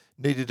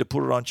 Needed to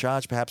put it on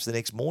charge perhaps the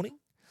next morning.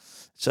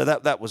 So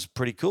that was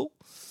pretty cool.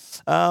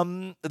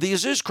 The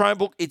Asus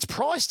Chromebook, it's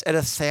priced at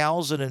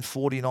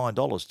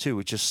 $1,049 too,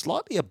 which is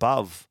slightly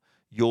above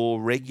your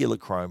regular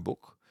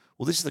Chromebook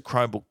Well, this is the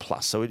Chromebook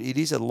Plus, so it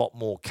is a lot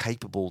more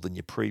capable than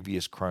your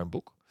previous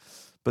Chromebook.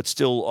 But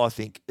still, I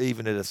think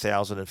even at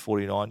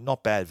 $1,049,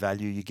 not bad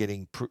value. You're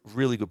getting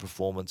really good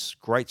performance,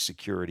 great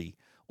security,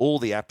 all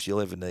the apps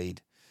you'll ever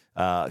need,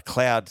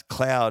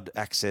 cloud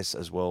access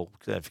as well.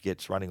 Don't forget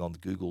it's running on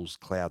Google's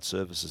cloud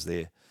services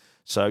there.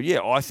 So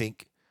yeah, I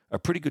think a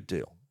pretty good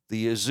deal.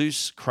 The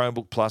Asus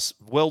Chromebook Plus,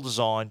 well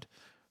designed,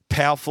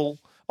 powerful,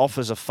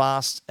 offers a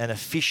fast and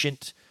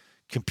efficient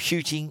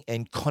computing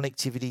and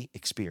connectivity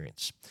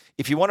experience.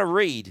 If you want to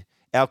read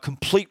our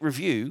complete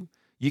review,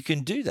 you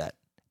can do that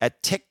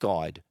at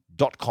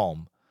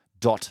techguide.com.au.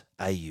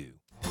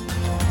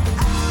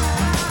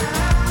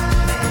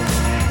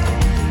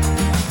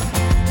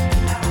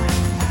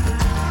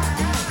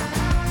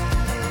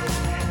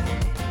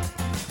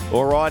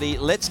 Alrighty,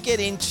 let's get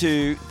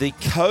into the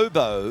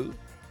Kobo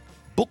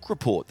book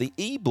report, the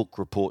e-book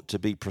report to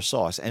be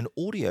precise, and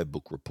audio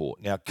book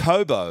report. Now,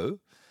 Kobo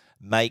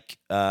make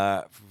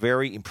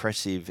very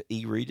impressive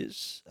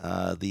e-readers.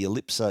 The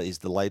Ellipsa is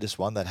the latest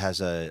one that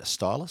has a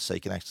stylus, so you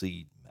can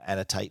actually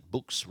annotate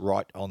books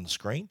right on the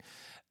screen.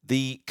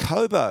 The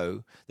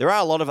Kobo, there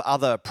are a lot of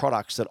other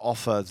products that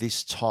offer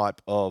this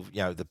type of,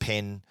 the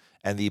pen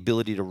and the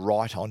ability to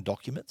write on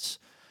documents.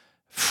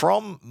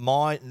 From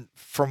what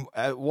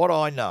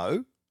I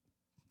know,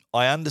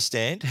 what I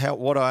understand,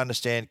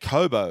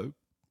 Kobo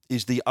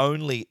is the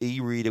only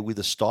e-reader with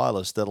a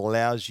stylus that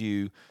allows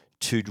you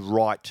to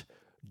write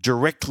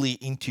directly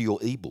into your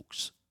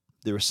ebooks.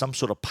 There is some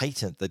sort of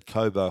patent that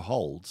Kobo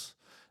holds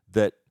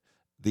that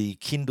the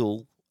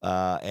Kindle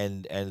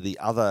and the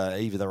other,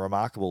 even the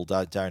Remarkable,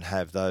 don't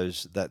have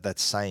that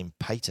same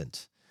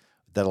patent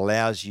that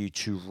allows you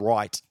to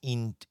write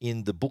in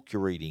the book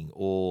you're reading,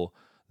 or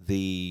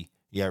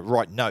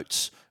write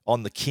notes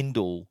on the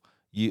Kindle.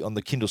 On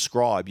the Kindle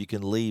Scribe, you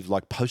can leave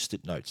like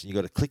Post-it notes, and you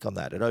got to click on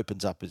that. It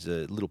opens up as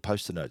a little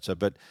Post-it note.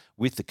 But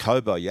with the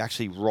Kobo, you're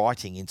actually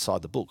writing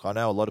inside the book. I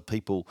know a lot of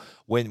people,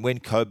 when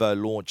Kobo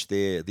launched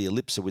the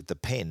Ellipsa with the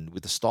pen,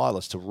 with the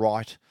stylus to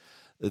write,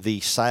 the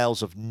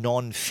sales of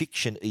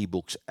non-fiction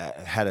ebooks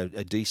had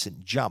a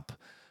decent jump,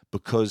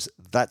 because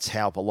that's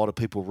how a lot of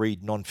people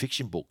read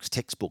non-fiction books,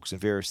 textbooks,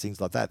 and various things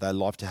like that. They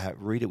like to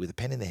read it with a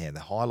pen in their hand.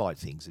 They highlight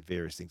things and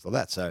various things like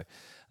that. So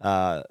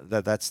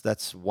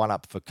that's one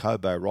up for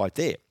Kobo right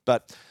there.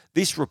 But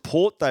this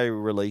report they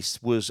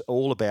released was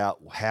all about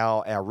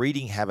how our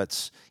reading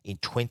habits in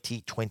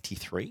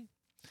 2023.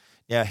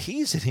 Now,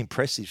 here's an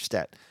impressive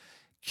stat.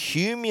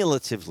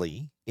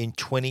 Cumulatively in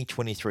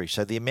 2023,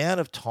 so the amount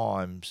of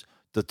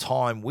the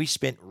time we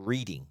spent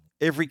reading,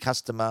 every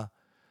customer,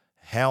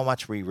 how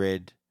much we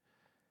read,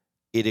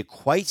 it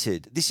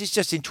equated, this is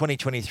just in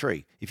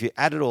 2023, if you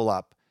add it all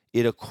up,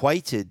 it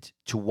equated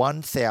to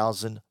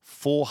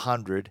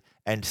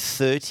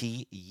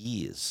 1,430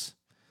 years.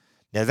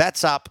 Now,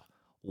 that's up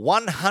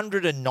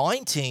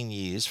 119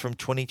 years from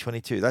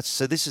 2022.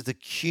 So this is the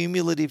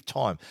cumulative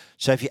time.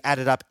 So if you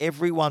added up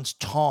everyone's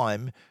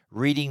time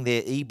reading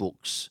their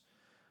ebooks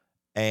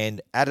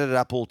and added it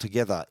up all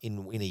together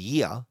in a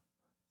year,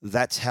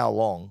 that's how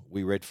long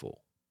we read for.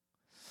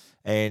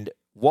 And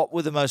what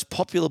were the most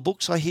popular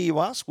books, I hear you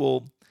ask?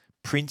 Well,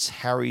 Prince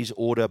Harry's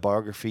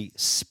autobiography,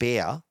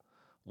 Spare,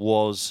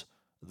 was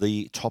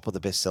the top of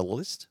the bestseller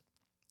list.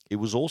 It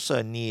was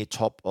also near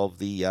top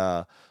of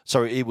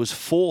it was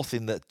fourth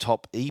in the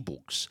top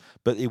ebooks,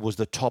 but it was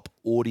the top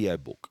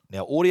audiobook.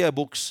 Now,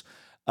 audiobooks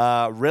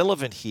are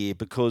relevant here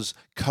because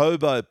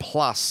Kobo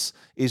Plus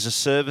is a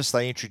service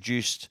they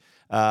introduced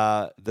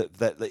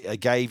that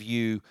gave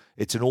you,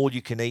 it's an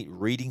all-you-can-eat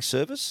reading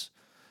service.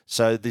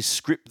 So this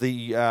script,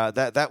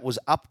 that was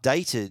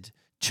updated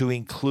to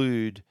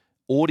include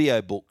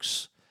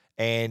audiobooks,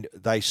 and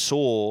they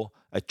saw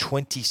a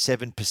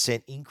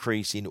 27%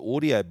 increase in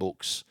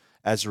audiobooks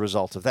as a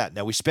result of that.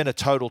 Now, we spent a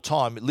total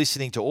time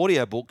listening to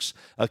audiobooks,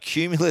 a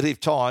cumulative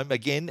time,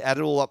 again,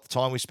 added all up the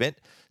time we spent,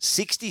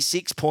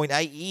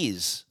 66.8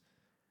 years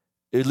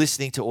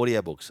listening to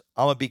audiobooks.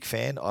 I'm a big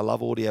fan. I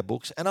love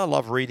audiobooks, and I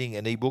love reading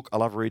an ebook. I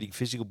love reading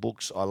physical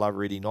books. I love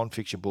reading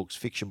non-fiction books,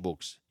 fiction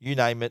books, you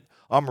name it.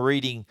 I'm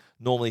reading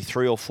normally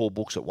 3 or 4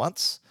 books at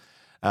once.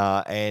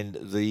 And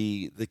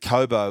the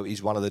Kobo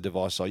is one of the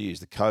devices I use.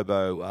 The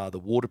Kobo, the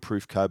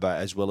waterproof Kobo,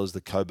 as well as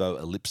the Kobo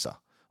Ellipsa.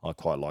 I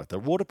quite like. The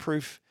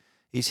waterproof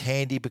is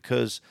handy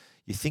because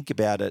you think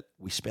about it,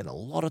 we spend a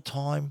lot of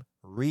time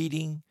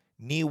reading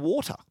near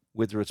water,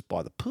 whether it's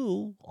by the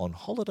pool, on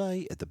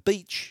holiday, at the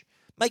beach.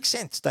 Makes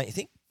sense, don't you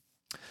think?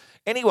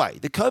 Anyway,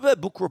 the Kobo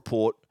book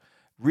report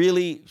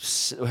really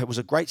was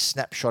a great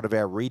snapshot of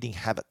our reading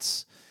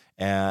habits.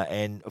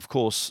 And of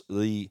course,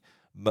 the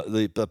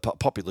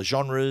popular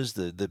genres,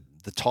 the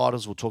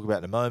titles we'll talk about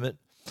in a moment.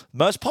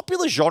 Most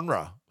popular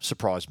genre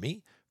surprised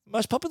me.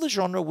 Most popular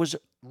genre was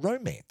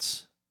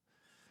romance.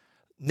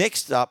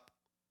 Next up,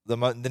 the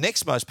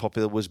next most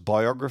popular was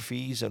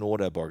biographies and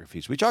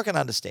autobiographies, which I can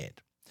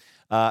understand.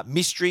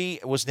 Mystery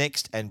was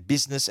next, and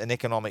business and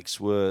economics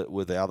were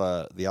the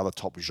other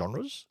top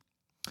genres.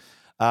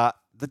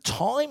 The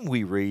time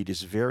we read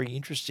is very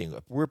interesting.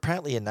 We're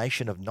apparently a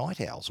nation of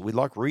night owls. We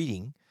like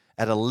reading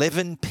at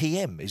 11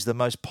 p.m. is the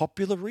most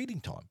popular reading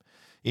time.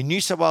 In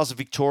New South Wales and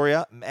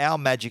Victoria, our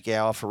magic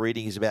hour for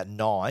reading is about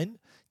 9,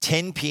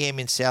 10 p.m.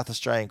 in South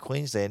Australia and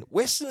Queensland.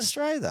 Western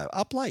Australia, though,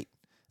 up late,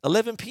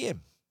 11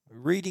 p.m.,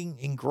 reading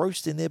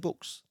engrossed in their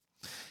books.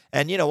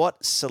 And you know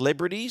what?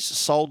 Celebrities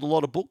sold a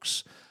lot of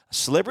books.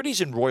 Celebrities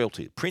and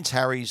royalty. Prince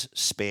Harry's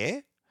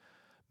Spare,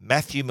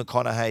 Matthew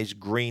McConaughey's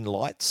Green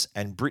Lights,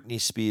 and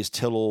Britney Spears'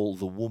 Tell All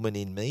the Woman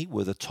in Me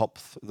were the top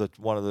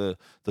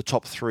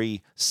top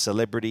 3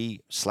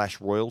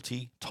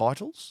 celebrity/royalty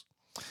titles.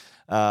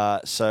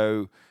 And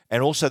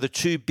also the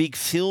 2 big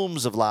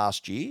films of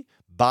last year,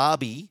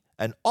 Barbie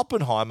and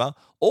Oppenheimer,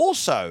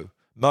 also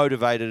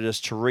motivated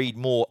us to read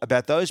more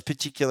about those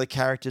particular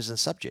characters and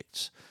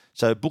subjects.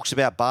 So books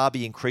about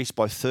Barbie increased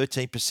by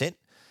 13%.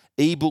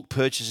 Ebook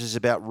purchases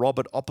about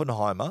Robert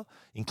Oppenheimer,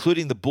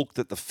 including the book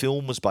that the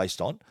film was based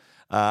on,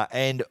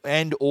 and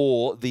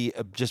or the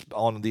just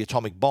on the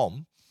atomic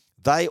bomb,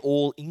 they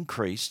all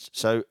increased.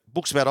 So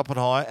books about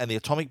Oppenheimer and the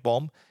atomic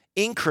bomb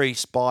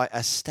increased by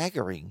a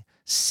staggering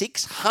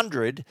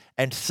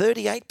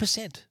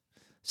 638%.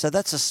 So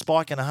that's a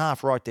spike and a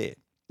half right there.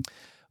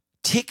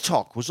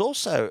 TikTok was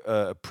also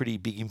a pretty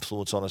big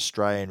influence on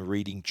Australian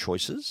reading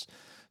choices.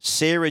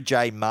 Sarah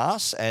J.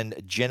 Maas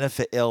and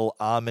Jennifer L.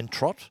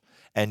 Armentrout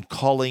and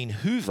Colleen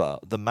Hoover,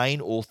 the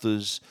main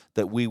authors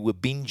that we were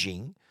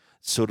binging,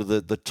 sort of the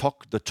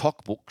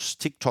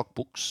TikTok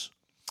books.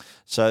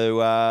 So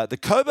the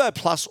Kobo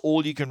Plus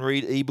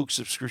all-you-can-read ebook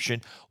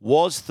subscription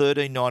was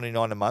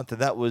 $13.99 a month, and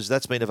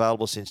that's been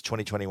available since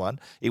 2021.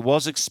 It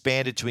was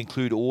expanded to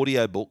include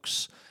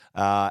audiobooks,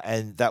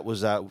 and that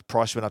was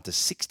price went up to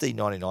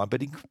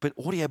 $16.99, but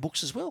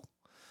audiobooks as well.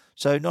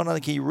 So not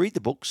only can you read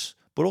the books,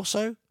 but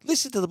also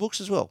listen to the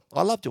books as well.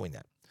 I love doing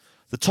that.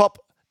 The top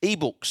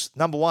ebooks: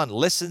 number 1,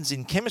 Lessons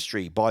in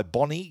Chemistry by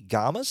Bonnie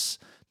Garmus.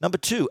 Number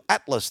 2,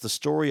 Atlas, The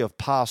Story of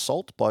Par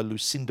Salt by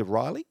Lucinda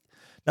Riley.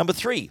 Number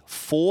 3,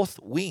 Fourth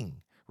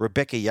Wing,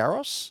 Rebecca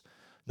Yarros.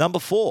 Number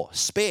 4,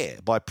 Spare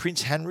by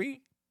Prince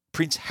Harry,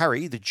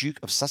 the Duke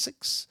of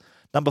Sussex.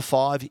 Number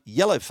 5,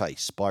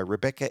 Yellowface by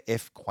Rebecca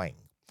F. Quang.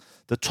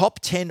 The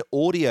top 10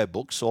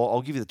 audiobooks, or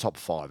I'll give you the top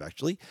 5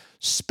 actually.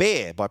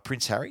 Spare by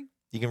Prince Harry.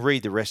 You can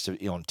read the rest of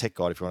it on Tech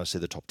Guide if you want to see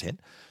the top 10.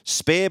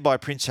 Spare by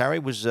Prince Harry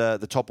was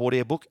the top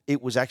audiobook.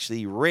 It was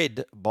actually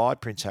read by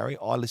Prince Harry.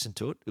 I listened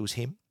to it. It was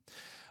him.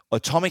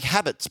 Atomic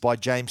Habits by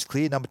James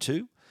Clear, number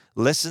 2.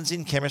 Lessons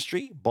in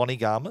Chemistry, Bonnie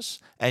Garmus.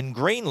 And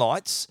Green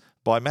Lights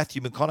by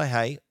Matthew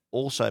McConaughey.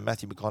 Also,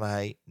 Matthew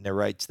McConaughey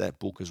narrates that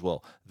book as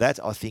well. That,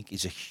 I think,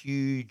 is a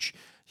huge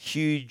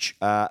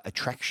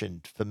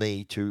attraction for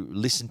me to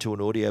listen to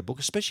an audiobook,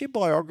 especially a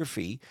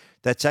biography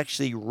that's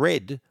actually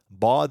read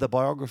by the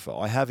biographer.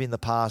 I have in the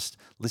past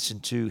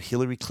listened to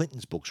Hillary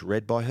Clinton's books,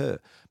 read by her.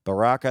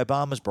 Barack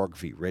Obama's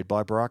biography, read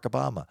by Barack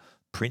Obama.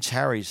 Prince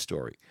Harry's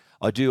story.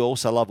 I do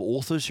also love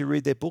authors who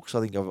read their books. I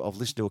think I've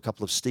listened to a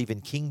couple of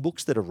Stephen King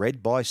books that are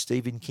read by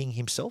Stephen King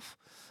himself.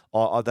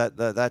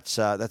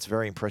 That's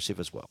very impressive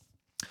as well.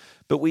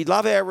 But we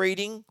love our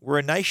reading. We're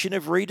a nation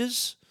of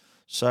readers.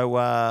 So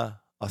I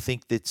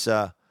think that's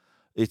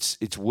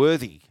it's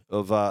worthy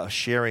of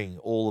sharing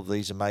all of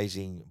these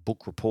amazing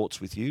book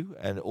reports with you,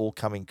 and all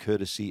coming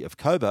courtesy of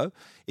Kobo.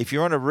 If you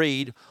want to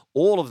read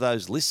all of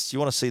those lists, you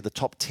want to see the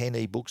top 10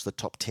 ebooks, the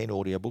top 10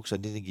 audiobooks, I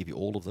didn't give you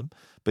all of them,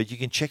 but you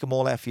can check them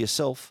all out for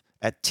yourself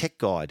at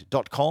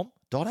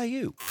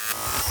techguide.com.au.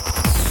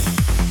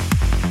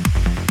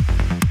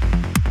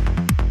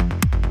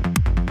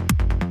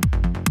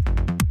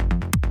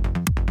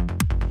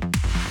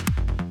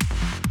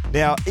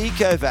 Now,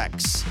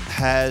 Ecovacs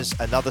has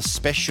another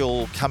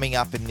special coming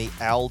up in the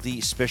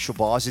Aldi special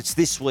buys. It's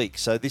this week.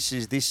 So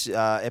this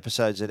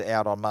episode's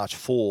out on March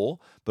 4,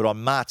 but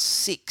on March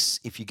 6,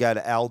 if you go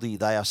to Aldi,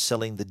 they are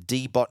selling the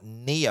D-Bot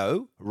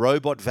Neo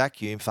robot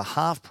vacuum for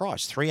half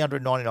price,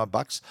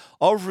 $399.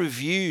 I've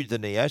reviewed the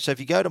Neo. So if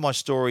you go to my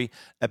story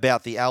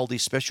about the Aldi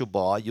special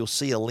buy, you'll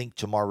see a link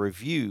to my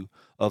review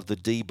of the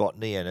D-Bot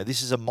Neo. Now,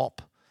 this is a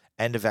mop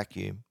and a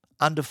vacuum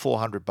under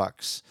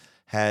 $400,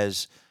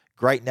 has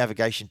great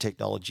navigation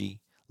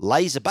technology,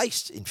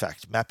 laser-based, in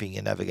fact, mapping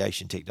and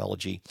navigation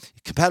technology,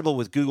 compatible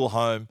with Google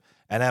Home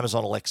and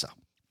Amazon Alexa.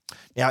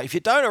 Now, if you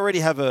don't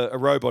already have a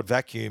robot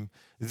vacuum,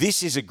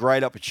 this is a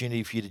great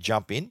opportunity for you to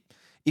jump in.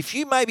 If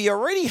you maybe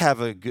already have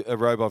a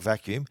robot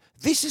vacuum,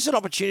 this is an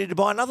opportunity to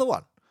buy another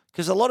one,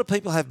 because a lot of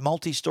people have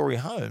multi-story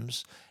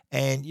homes,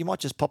 and you might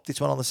just pop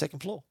this one on the second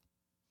floor.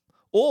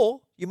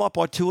 Or you might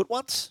buy 2 at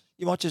once.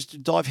 You might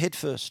just dive head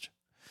first.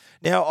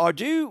 Now,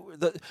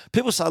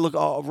 people say, look,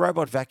 a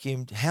robot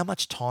vacuum, how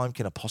much time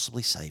can it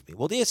possibly save me?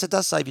 Well, yes, it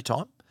does save you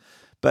time.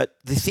 But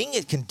the thing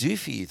it can do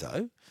for you,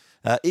 though,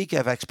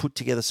 Ecovacs put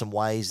together some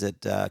ways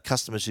that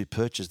customers who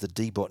purchase the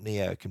D-Bot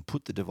Neo can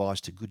put the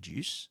device to good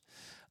use.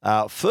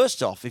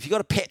 First off, if you've got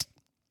a pet,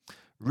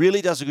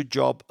 really does a good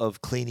job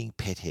of cleaning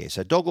pet hair.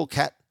 So dog or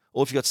cat,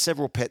 or if you've got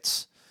several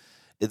pets,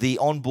 the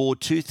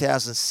onboard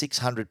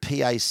 2,600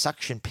 PA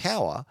suction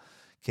power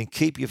can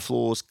keep your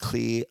floors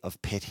clear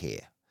of pet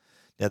hair.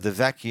 Now, the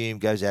vacuum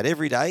goes out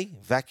every day,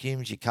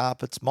 vacuums your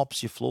carpets,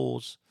 mops your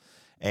floors,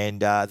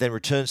 and then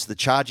returns to the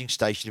charging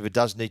station if it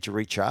does need to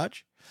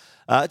recharge.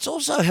 It's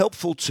also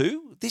helpful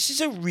too. This is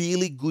a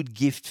really good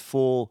gift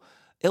for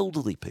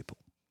elderly people.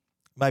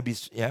 Maybe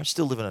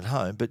still living at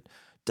home, but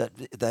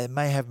they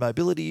may have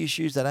mobility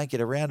issues. They don't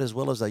get around as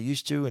well as they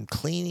used to, and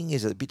cleaning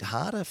is a bit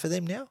harder for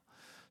them now.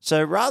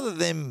 So rather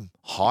than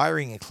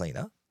hiring a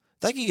cleaner,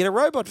 they can get a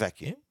robot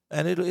vacuum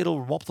and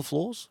it'll mop the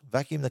floors,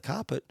 vacuum the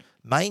carpet,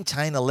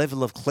 maintain a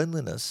level of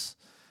cleanliness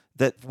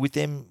that with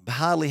them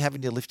hardly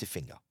having to lift a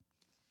finger.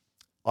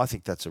 I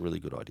think that's a really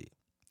good idea.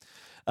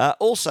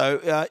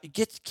 Also,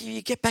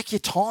 you get back your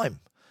time.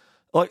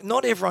 Like,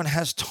 not everyone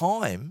has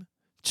time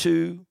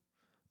to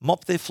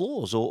mop their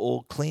floors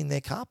or clean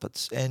their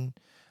carpets. And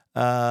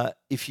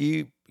if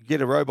you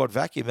get a robot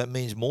vacuum, that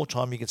means more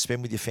time you can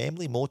spend with your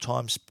family, more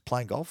time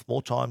playing golf,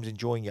 more time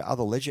enjoying your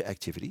other leisure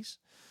activities.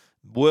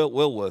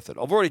 Well worth it.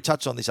 I've already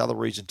touched on this other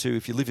reason too.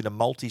 If you live in a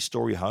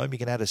multi-story home, you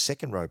can add a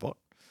second robot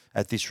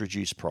at this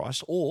reduced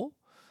price, or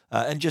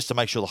and just to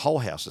make sure the whole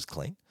house is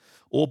clean,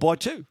 or buy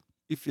two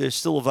if they're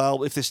still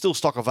available. If there's still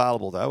stock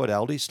available though at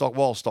Aldi,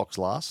 while stocks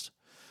last.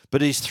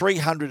 But it is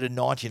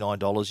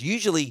 $399,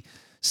 usually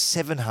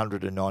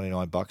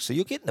 $799. So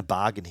you're getting a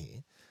bargain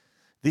here.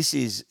 This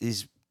is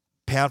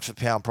pound for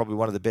pound probably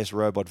one of the best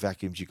robot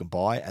vacuums you can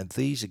buy, and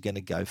these are going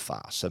to go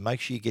fast. So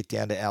make sure you get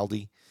down to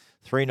Aldi.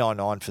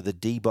 $399 for the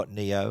D-Bot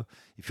Neo.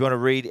 If you want to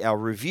read our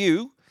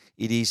review,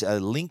 it is a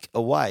link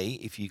away.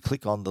 If you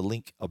click on the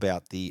link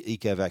about the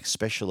Ecovacs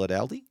special at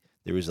Aldi,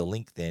 there is a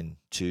link then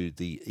to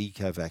the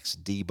Ecovacs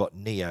D-Bot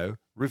Neo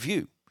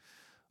review.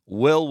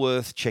 Well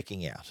worth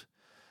checking out.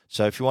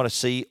 So if you want to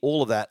see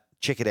all of that,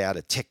 check it out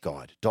at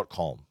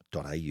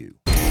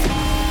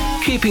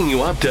techguide.com.au. Keeping you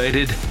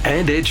updated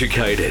and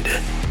educated.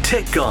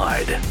 Tech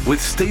Guide with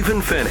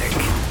Stephen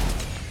Fennick.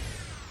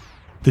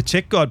 The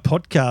Tech Guide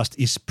podcast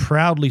is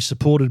proudly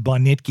supported by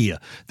Netgear.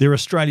 They're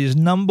Australia's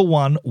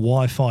 #1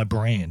 Wi-Fi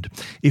brand.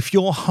 If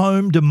your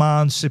home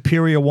demands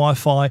superior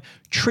Wi-Fi,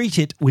 treat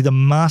it with a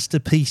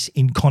masterpiece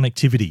in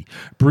connectivity.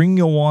 Bring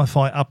your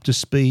Wi-Fi up to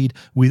speed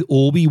with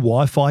Orbi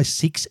Wi-Fi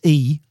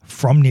 6E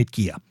from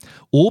Netgear.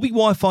 Orbi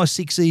Wi-Fi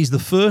 6E is the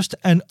first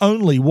and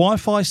only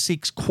Wi-Fi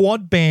 6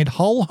 quad-band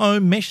whole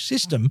home mesh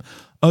system,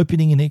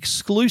 opening an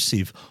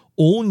exclusive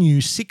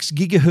all-new 6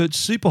 GHz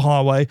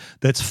superhighway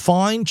that's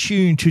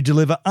fine-tuned to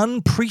deliver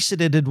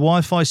unprecedented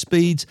Wi-Fi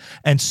speeds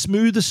and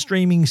smoother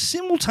streaming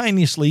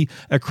simultaneously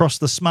across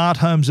the smart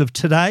homes of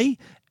today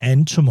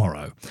and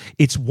tomorrow.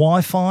 It's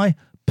Wi-Fi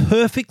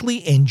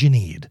perfectly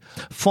engineered.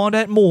 Find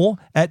out more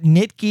at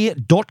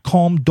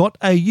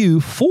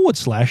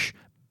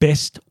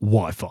netgear.com.au/best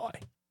Wi-Fi.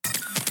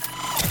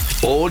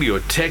 All your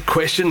tech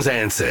questions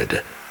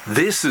answered.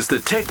 This is the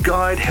Tech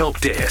Guide Help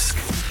Desk.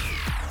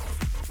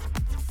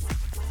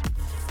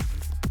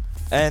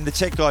 And the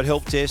Tech Guide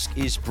Help Desk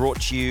is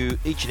brought to you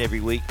each and every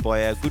week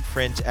by our good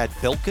friends at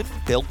Belkin,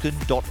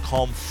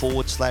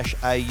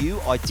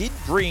 belkin.com/au. I did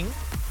bring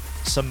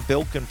some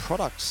Belkin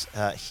products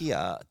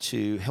here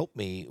to help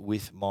me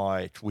with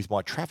my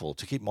travel,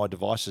 to keep my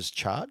devices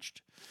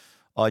charged.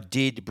 I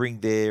did bring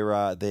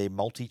their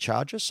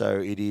multi-charger, so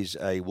it is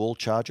a wall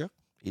charger.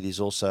 It is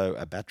also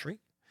a battery,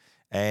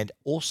 and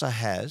also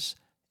has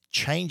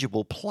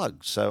changeable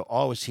plugs. So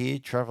I was here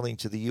traveling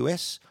to the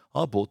US.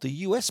 I bought the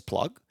US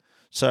plug.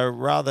 So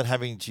rather than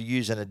having to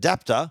use an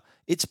adapter,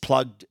 it's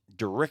plugged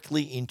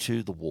directly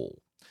into the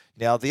wall.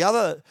 Now,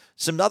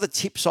 some other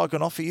tips I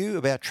can offer you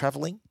about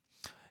traveling.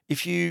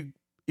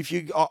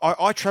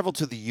 I travel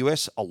to the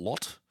US a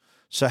lot,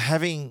 so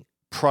having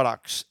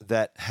products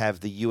that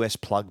have the US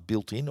plug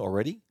built in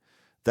already,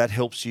 that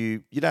helps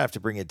you. You don't have to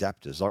bring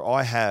adapters. Like,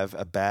 I have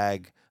a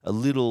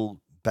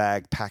little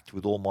bag packed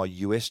with all my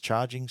US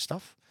charging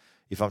stuff.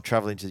 If I'm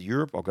traveling to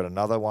Europe, I've got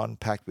another one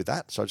packed with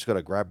that. So I just got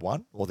to grab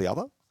one or the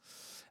other.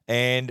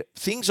 And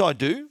things I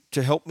do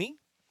to help me,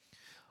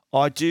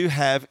 I do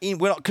have,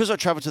 because I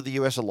travel to the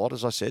US a lot,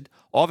 as I said,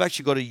 I've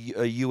actually got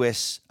a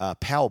US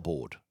power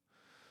board.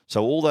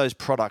 So all those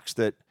products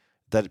that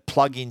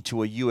plug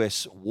into a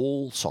US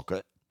wall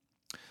socket,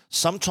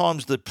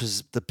 sometimes the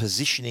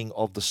positioning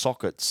of the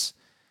sockets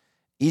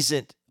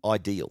isn't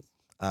ideal.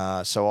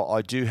 So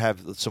I do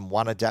have some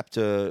one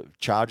adapter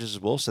chargers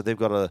as well. So they've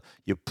got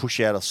you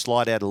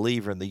slide out a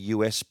lever and the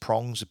US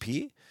prongs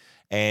appear.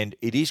 And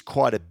it is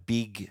quite a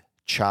big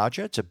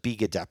charger. It's a big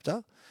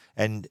adapter.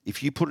 And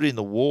if you put it in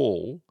the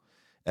wall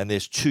and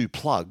there's two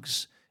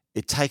plugs,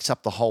 it takes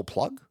up the whole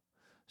plug.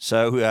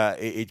 So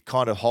it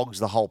kind of hogs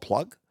the whole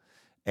plug.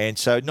 And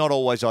so not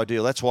always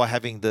ideal. That's why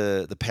having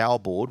the power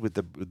board with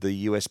the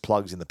US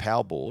plugs in the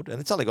power board,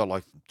 and it's only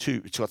got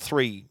it's got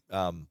 3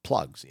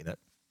 plugs in it.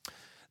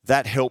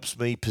 That helps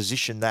me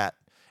position that.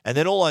 And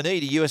then all I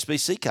need are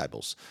USB-C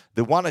cables.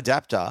 The one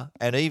adapter,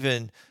 and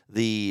even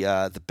the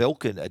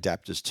Belkin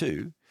adapters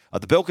too.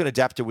 The Belkin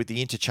adapter with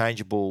the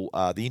interchangeable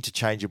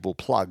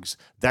plugs,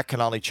 that can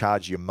only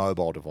charge your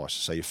mobile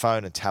devices, so your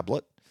phone and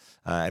tablet,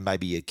 and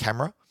maybe your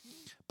camera.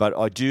 But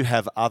I do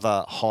have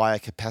other higher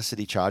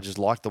capacity chargers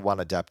like the one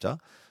adapter,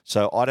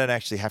 so I don't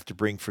actually have to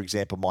bring, for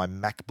example, my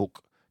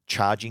MacBook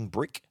charging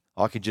brick.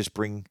 I can just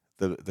bring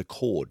the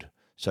cord.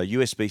 So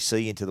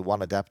USB-C into the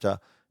one adapter,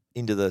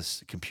 into the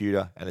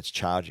computer, and it's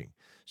charging.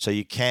 So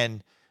you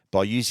can,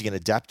 by using an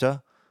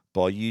adapter,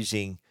 by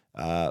using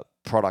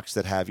products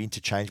that have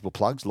interchangeable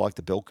plugs like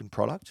the Belkin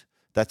product.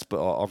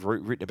 I've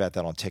written about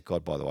that on Tech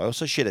Guide, by the way. I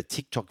also shared a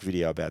TikTok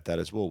video about that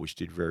as well, which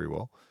did very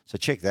well. So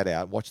check that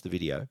out. Watch the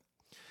video.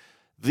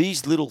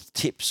 These little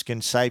tips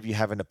can save you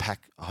having to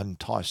pack an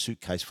entire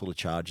suitcase full of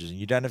chargers, and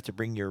you don't have to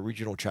bring your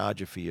original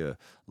charger for your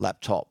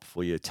laptop,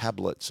 for your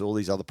tablets, all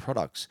these other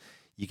products.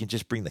 You can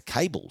just bring the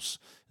cables.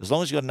 As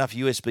long as you've got enough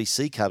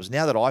USB-C cables.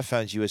 Now that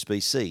iPhone's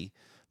USB-C,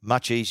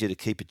 much easier to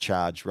keep it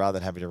charged rather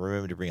than having to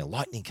remember to bring a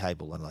lightning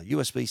cable and a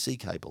USB-C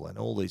cable and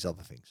all these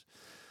other things.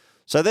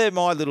 So they're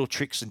my little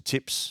tricks and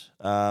tips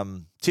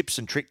and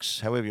tricks,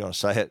 however you want to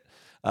say it.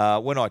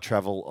 When I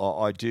travel,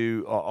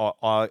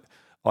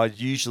 I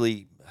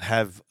usually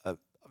have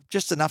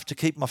just enough to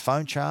keep my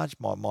phone charged,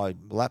 my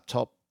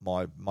laptop,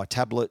 my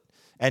tablet,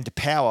 and to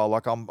power.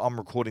 Like I'm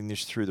recording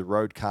this through the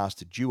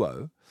Rodecaster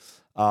Duo.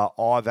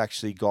 I've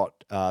actually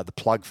got the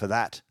plug for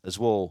that as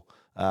well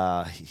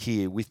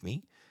here with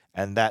me,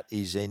 and that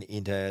is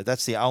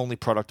that's the only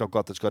product I've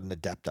got that's got an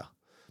adapter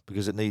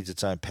because it needs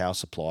its own power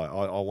supply.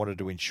 I wanted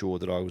to ensure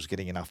that I was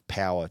getting enough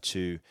power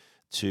to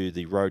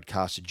the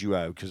Rodecaster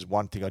Duo, because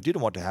one thing I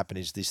didn't want to happen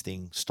is this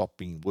thing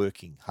stopping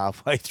working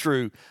halfway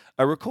through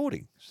a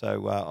recording.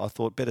 So I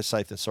thought better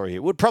safe than sorry here.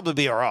 It would probably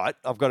be all right.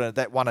 I've got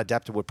that one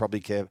adapter would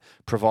probably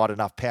provide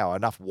enough power,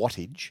 enough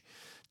wattage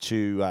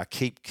to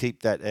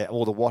keep that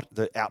or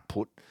the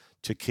output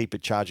to keep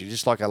it charging.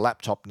 Just like a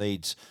laptop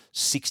needs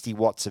 60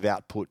 watts of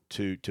output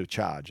to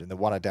charge, and the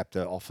one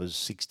adapter offers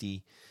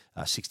 60,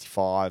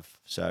 65,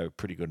 so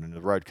pretty good. And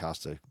the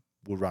Rodecaster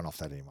would run off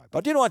that anyway. But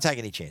I didn't want to take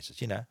any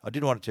chances, I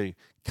didn't want it to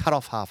cut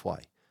off halfway.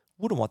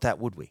 Wouldn't want that,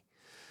 would we?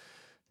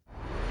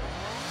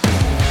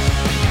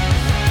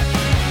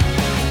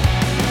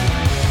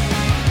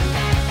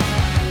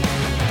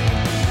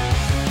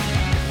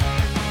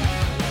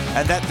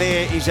 And that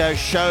there is our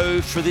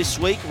show for this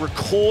week,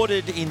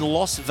 recorded in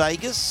Las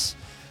Vegas.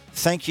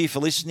 Thank you for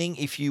listening.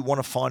 If you want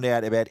to find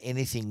out about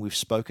anything we've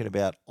spoken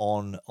about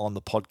on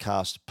the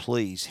podcast,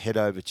 please head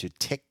over to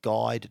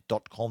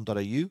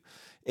techguide.com.au.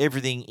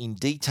 Everything in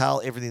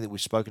detail, everything that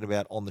we've spoken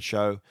about on the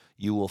show,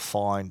 you will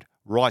find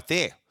right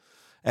there.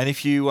 And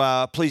if you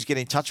please get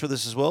in touch with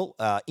us as well,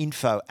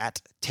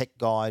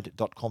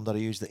 info@techguide.com.au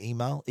is the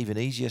email. Even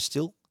easier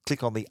still,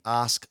 click on the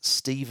Ask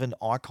Stephen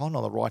icon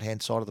on the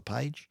right-hand side of the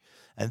page,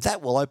 and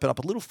that will open up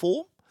a little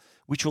form,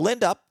 which will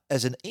end up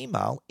as an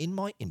email in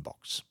my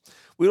inbox.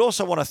 We'd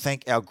also want to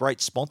thank our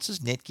great sponsors,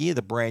 Netgear,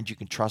 the brand you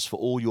can trust for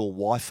all your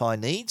Wi-Fi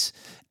needs,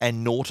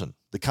 and Norton,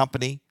 the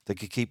company that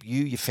can keep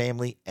you, your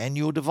family, and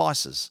your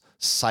devices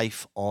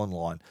safe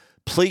online.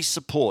 Please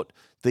support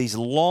these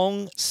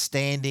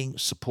long-standing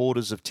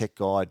supporters of Tech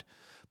Guide.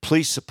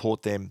 Please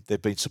support them.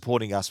 They've been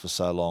supporting us for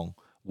so long.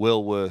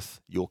 Well worth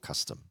your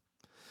custom.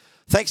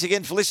 Thanks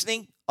again for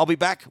listening. I'll be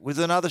back with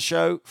another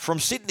show from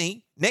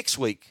Sydney next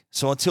week.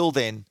 So until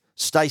then,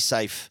 stay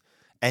safe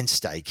and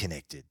stay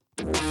connected.